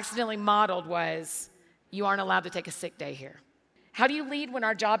what I accidentally modeled was, you aren't allowed to take a sick day here. How do you lead when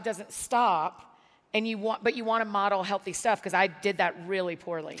our job doesn't stop? And you want to model healthy stuff, because I did that really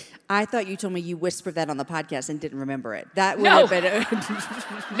poorly. I thought you told me you whispered that on the podcast and didn't remember it. That would have been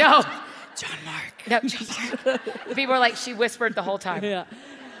No. John Mark. No, John Mark. People are like, she whispered the whole time. Yeah.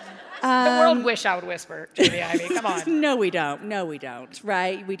 The world wish I would whisper, Jamie Ivey. Come on. No, we don't. No, we don't.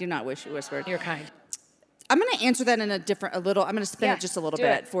 Right? We do not wish you whispered. You're kind. I'm going to answer that in I'm going to spin it just a little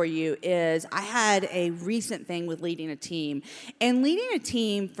bit for you. I had a recent thing with leading a team. And leading a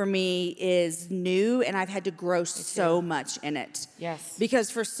team for me is new, and I've had to grow so much in it. Yes. Because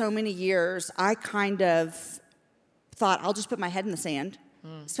for so many years, I kind of thought, I'll just put my head in the sand,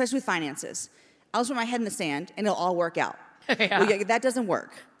 especially with finances. I'll just put my head in the sand, and it'll all work out. Yeah. Well, that doesn't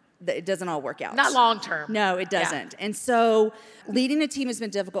work. It doesn't all work out. Not long term. No, it doesn't. Yeah. And so leading a team has been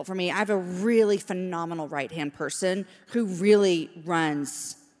difficult for me. I have a really phenomenal right-hand person who really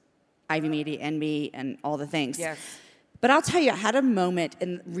runs Ivy Media and me and all the things. Yes. But I'll tell you, I had a moment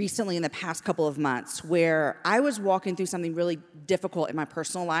recently in the past couple of months where I was walking through something really difficult in my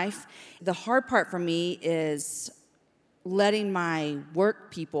personal life. The hard part for me is letting my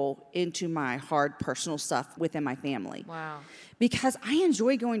work people into my hard personal stuff within my family. Wow. Because I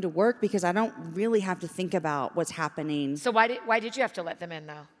enjoy going to work because I don't really have to think about what's happening. So why did you have to let them in,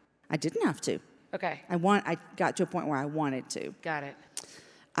 though? I didn't have to. Okay. I got to a point where I wanted to. Got it.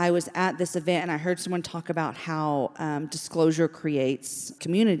 I was at this event and I heard someone talk about how disclosure creates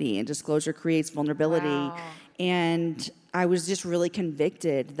community and disclosure creates vulnerability. Wow. And I was just really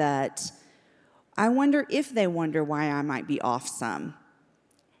convicted that I wonder if they wonder why I might be off some.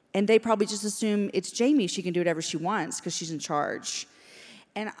 And they probably just assume it's Jamie. She can do whatever she wants because she's in charge.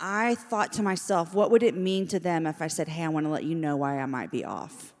 And I thought to myself, what would it mean to them if I said, hey, I want to let you know why I might be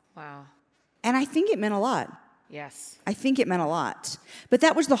off? Wow. And I think it meant a lot. Yes. I think it meant a lot. But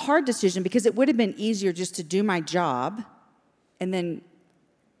that was the hard decision because it would have been easier just to do my job and then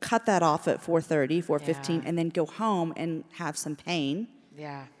cut that off at 4:30, 4:15, and then go home and have some pain.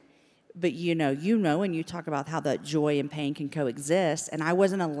 Yeah. But you know, and you talk about how that joy and pain can coexist, and I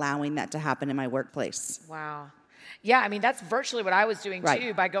wasn't allowing that to happen in my workplace. Wow. Yeah, I mean, that's virtually what I was doing Right.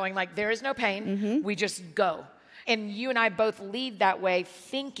 too, by going like, there is no pain, we just go. And you and I both lead that way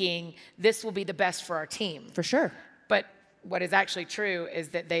thinking this will be the best for our team. For sure. But what is actually true is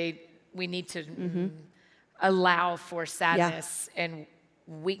that we need to allow for sadness and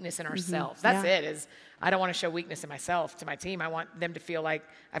weakness in ourselves. That's Yeah. it, is I don't want to show weakness in myself to my team. I want them to feel like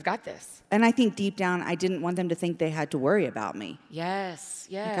I've got this. And I think deep down, I didn't want them to think they had to worry about me. Yes,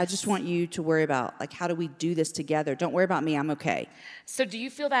 yes. Like, I just want you to worry about, like, how do we do this together? Don't worry about me, I'm okay. So do you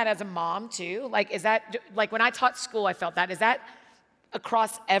feel that as a mom too? Like, is that, like when I taught school, I felt that. Is that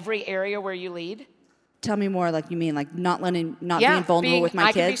across every area where you lead? Tell me more, like, you mean, like, not being vulnerable with my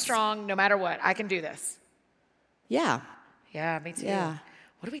I kids? can be strong no matter what. I can do this. Yeah. Yeah, me too. Yeah.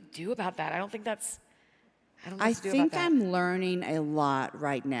 What do we do about that? I don't think that's, I don't know I what to do about think that. I'm learning a lot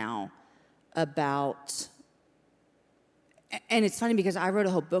right now about, and it's funny because I wrote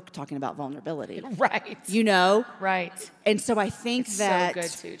a whole book talking about vulnerability. Right. You know? Right. And so I think It's so that good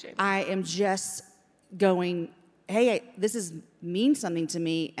too, Jamie. I am just going, hey, this means something to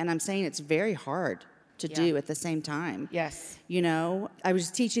me, and I'm saying it's very hard to do at the same time. Yes. You know, I was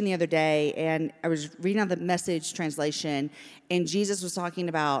teaching the other day, and I was reading out the Message translation, and Jesus was talking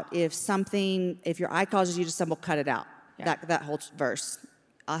about if your eye causes you to stumble, cut it out. Yeah. That whole verse.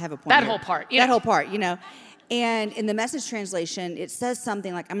 I'll have a point. That here. whole part, That whole part, you know. And in the Message translation, it says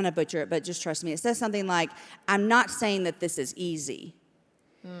something like, I'm going to butcher it, but just trust me. It says something like, I'm not saying that this is easy.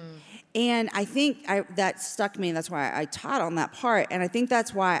 And I think that stuck me, and that's why I taught on that part. And I think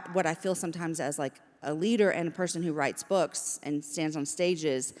that's why what I feel sometimes as like a leader and a person who writes books and stands on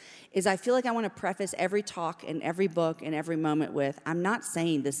stages is I feel like I want to preface every talk and every book and every moment with, I'm not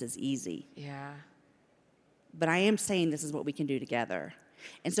saying this is easy, Yeah. but I am saying this is what we can do together.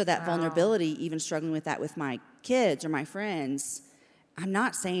 And so that vulnerability, even struggling with that with my kids or my friends, I'm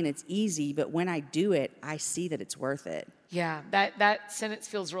not saying it's easy, but when I do it, I see that it's worth it. Yeah, that sentence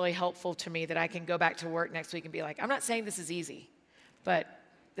feels really helpful to me, that I can go back to work next week and be like, I'm not saying this is easy, but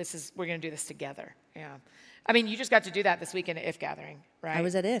we're going to do this together. Yeah. I mean, you just got to do that this weekend at IF Gathering, right? I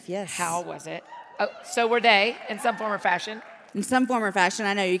was at IF, yes. How was it? Oh, so were they, in some form or fashion. In some form or fashion.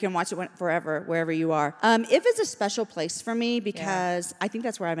 I know you can watch it forever, wherever you are. IF is a special place for me because I think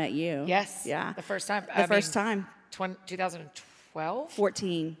that's where I met you. Yes. Yeah. The first time. The first time. 2012?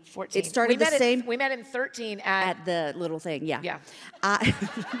 14. 14. It started the same. We met in 13 at The little thing, yeah. Yeah.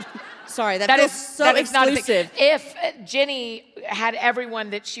 Sorry, that That feels is so that is not a exclusive. thing. If Jenny had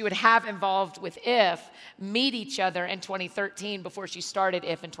everyone that she would have involved with IF meet each other in 2013 before she started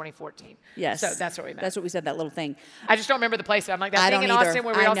IF in 2014. Yes. So that's where we met. That's what we said, that little thing. I just don't remember the place. I'm like, that I thing don't in either. Austin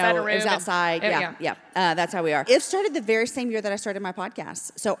where we I all sat in a know, room. it was outside. Yeah. That's how we are. IF started the very same year that I started my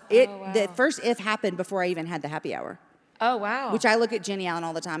podcast. So the first IF happened before I even had the happy hour. Oh, wow. Which I look at Jenny Allen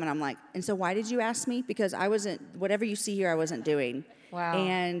all the time and I'm like, and so why did you ask me? Because I wasn't, whatever you see here, I wasn't doing. Wow.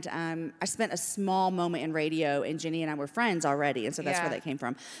 And I spent a small moment in radio, and Jenny and I were friends already, and so that's where that came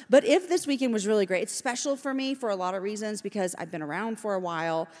from. But IF this weekend was really great. It's special for me for a lot of reasons because I've been around for a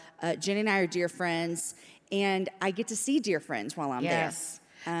while. Jenny and I are dear friends, and I get to see dear friends while I'm there. Yes.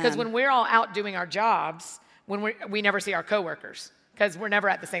 Because when we're all out doing our jobs, we never see our coworkers. Because we're never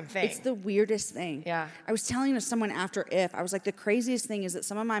at the same thing. It's the weirdest thing. Yeah. I was telling someone after IF, I was like, the craziest thing is that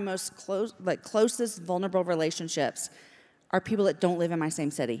some of my most closest vulnerable relationships are people that don't live in my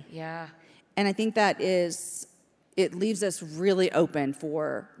same city. Yeah. And I think it leaves us really open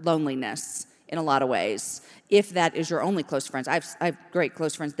for loneliness in a lot of ways, if that is your only close friends. I have great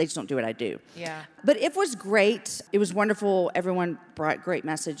close friends. They just don't do what I do. Yeah. But it was great. It was wonderful. Everyone brought great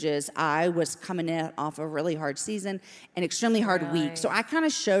messages. I was coming in off a really hard season, an extremely hard week. So I kind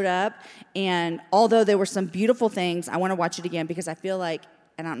of showed up, and although there were some beautiful things, I want to watch it again because I feel like,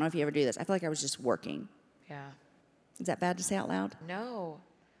 and I don't know if you ever do this, I feel like I was just working. Yeah. Is that bad to say out loud? No.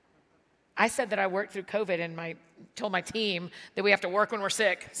 I said that I worked through COVID and told my team that we have to work when we're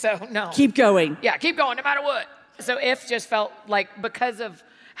sick. So no. Keep going. Yeah, keep going no matter what. So IF just felt like, because of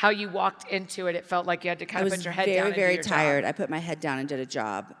how you walked into it. It felt like you had to kind of put your head down. I was and do very your tired. job. I put my head down and did a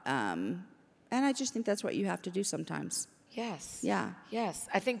job. And I just think that's what you have to do sometimes. Yes. Yeah. Yes.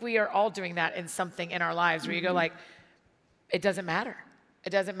 I think we are all doing that in something in our lives where you go like, it doesn't matter. It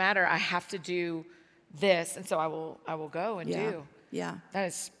doesn't matter. I have to do this. And so I will go and do. Yeah. That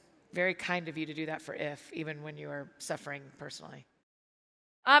is very kind of you to do that for If, even when you are suffering personally.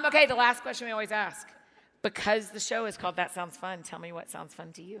 Okay, the last question we always ask. Because the show is called That Sounds Fun, tell me what sounds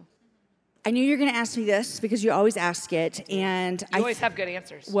fun to you. I knew you were going to ask me this because you always ask it, and You always have good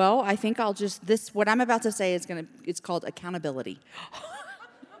answers. Well, I think I'll just what I'm about to say it's called accountability.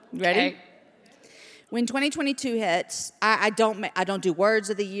 Ready? Okay. When 2022 hits, I don't do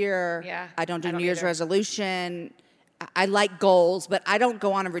words of the year. Yeah, I don't do I don't New Year's either. resolution. I like goals, but I don't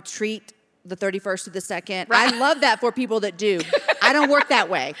go on a retreat the 31st to the 2nd. Right. I love that for people that do. I don't work that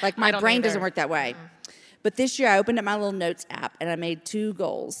way. Like my I don't brain either. doesn't work that way. But this year I opened up my little notes app and I made 2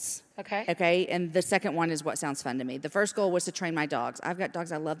 goals. Okay. Okay. And the second one is what sounds fun to me. The first goal was to train my dogs. I've got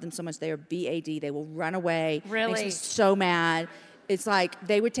dogs. I love them so much. They are BAD. They will run away. Really? Makes me so mad. It's like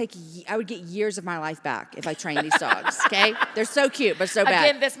I would get years of my life back if I trained these dogs. Okay. They're so cute, but so bad.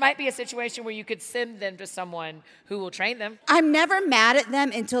 Again, this might be a situation where you could send them to someone who will train them. I'm never mad at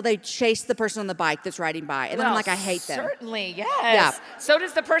them until they chase the person on the bike that's riding by. And then I'm Well, like, I hate them. Certainly, yes. Yeah. So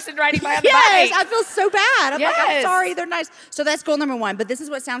does the person riding by on the Yes, bike. I feel so bad. I'm like, I'm Yes. sorry, they're nice. So that's goal number 1. But this is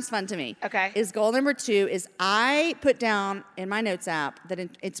what sounds fun to me. Okay. Is goal number 2 is I put down in my notes app that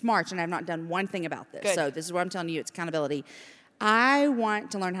it's March and I've not done one thing about this. Good. So this is what I'm telling you. It's accountability. I want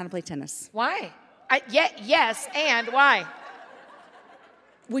to learn how to play tennis. Why? Yes, and why?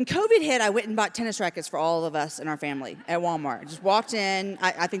 When COVID hit, I went and bought tennis rackets for all of us in our family at Walmart. Just walked in.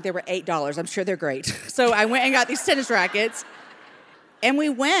 I think they were $8. I'm sure they're great. So I went and got these tennis rackets. And we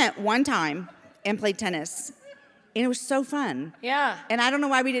went one time and played tennis. And it was so fun. Yeah. And I don't know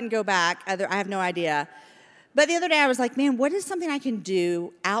why we didn't go back. I have no idea. But the other day I was like, man, what is something I can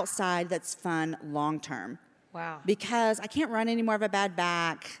do outside that's fun long term? Wow. Because I can't run anymore. I have a bad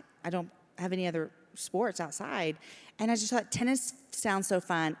back. I don't have any other sports outside. And I just thought tennis sounds so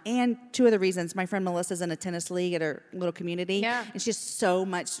fun. And 2 other reasons. My friend Melissa's in a tennis league at her little community. Yeah. And she has so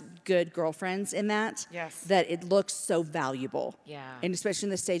much good girlfriends in that. Yes. That it looks so valuable. Yeah. And especially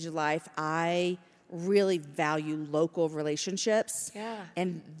in this stage of life, I really value local relationships. Yeah.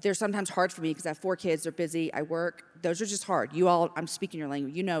 And they're sometimes hard for me because I have 4 kids. They're busy. I work. Those are just hard. I'm speaking your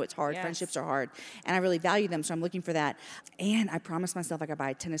language. You know it's hard. Yes. Friendships are hard. And I really value them, so I'm looking for that. And I promised myself I could buy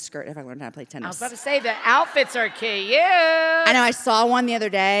a tennis skirt if I learned how to play tennis. I was about to say the outfits are cute. I know I saw one the other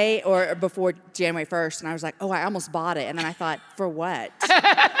day or before January 1st, and I was like, oh, I almost bought it. And then I thought, for what?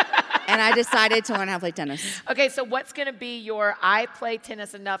 And I decided to learn how to play tennis. Okay, so what's going to be your I play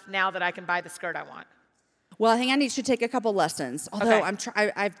tennis enough now that I can buy the skirt I want? Well, I think I should take a couple lessons. Although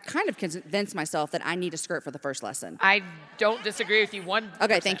Okay. I've kind of convinced myself that I need a skirt for the first lesson. I don't disagree with you 1%.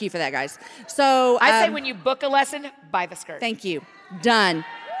 Okay, thank you for that, guys. So I say when you book a lesson, buy the skirt. Thank you. Done.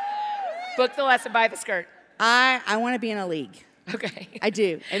 Book the lesson, buy the skirt. I want to be in a league. Okay. I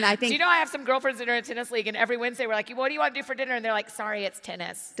do. And I think... Do you know I have some girlfriends that are in a tennis league, and every Wednesday we're like, what do you want to do for dinner? And they're like, sorry, it's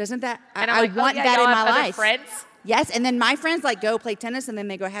tennis. Doesn't that... And I'm I like, want yeah, that y'all in have my other life. friends? Yes, and then my friends like go play tennis and then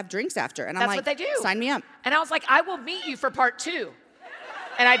they go have drinks after. And I'm That's like, what they do. Sign me up. And I was like, I will meet you for part 2.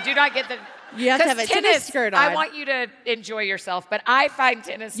 And I do not get the... You have to have a 'cause tennis skirt on. I want you to enjoy yourself, but I find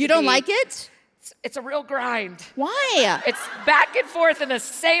tennis You to don't be- like it? It's a real grind. Why? It's back and forth in the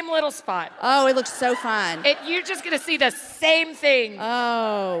same little spot. Oh, it looks so fun. You're just going to see the same thing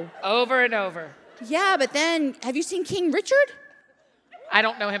Oh. over and over. Yeah, but then have you seen King Richard? I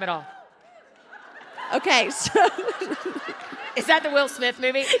don't know him at all. Okay, so Is that the Will Smith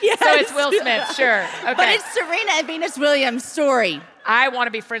movie? Yes. So it's Will Smith, sure. Okay. But it's Serena and Venus Williams' story. I want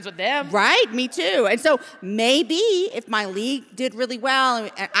to be friends with them. Right, me too. And so maybe if my league did really well,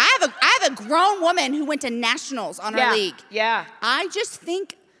 and I have a grown woman who went to nationals on Yeah. our league. Yeah. I just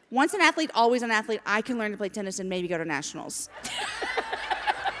think once an athlete, always an athlete. I can learn to play tennis and maybe go to nationals.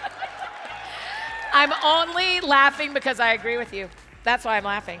 I'm only laughing because I agree with you. That's why I'm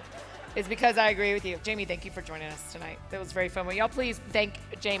laughing. Is because I agree with you. Jamie, thank you for joining us tonight. That was very fun. Will y'all please thank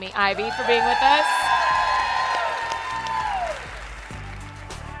Jamie Ivey for being with us?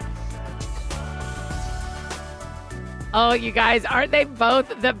 Oh, you guys, aren't they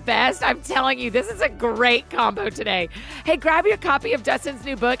both the best? I'm telling you, this is a great combo today. Hey, grab your copy of Dustin's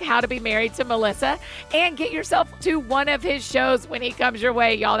new book, How to Be Married to Melissa, and get yourself to one of his shows when he comes your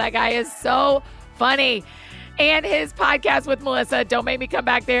way. Y'all, that guy is so funny. And his podcast with Melissa, Don't Make Me Come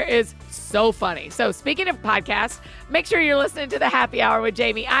Back There, is so funny. So speaking of podcasts, make sure you're listening to the Happy Hour with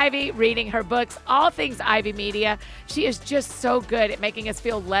Jamie Ivey, reading her books, all things Ivey Media. She is just so good at making us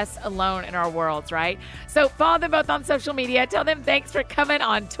feel less alone in our worlds, right? So follow them both on social media. Tell them thanks for coming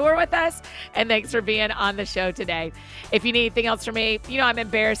on tour with us, and thanks for being on the show today. If you need anything else from me, you know I'm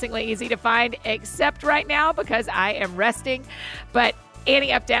embarrassingly easy to find, except right now because I am resting. But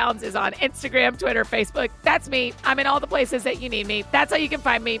Annie F. Downs is on Instagram, Twitter, Facebook. That's me. I'm in all the places that you need me. That's how you can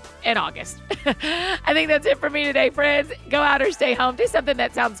find me in August. I think that's it for me today, friends. Go out or stay home. Do something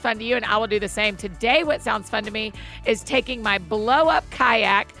that sounds fun to you, and I will do the same. Today, what sounds fun to me is taking my blow-up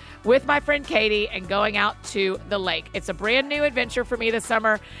kayak with my friend Katie and going out to the lake. It's a brand new adventure for me this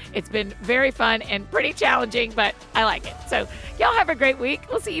summer. It's been very fun and pretty challenging, but I like it. So y'all have a great week.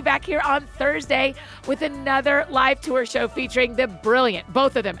 We'll see you back here on Thursday with another live tour show featuring the brilliant,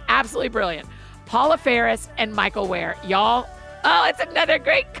 both of them, absolutely brilliant, Paula Ferris and Michael Ware. Y'all, oh, it's another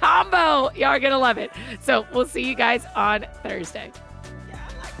great combo. Y'all are going to love it. So we'll see you guys on Thursday.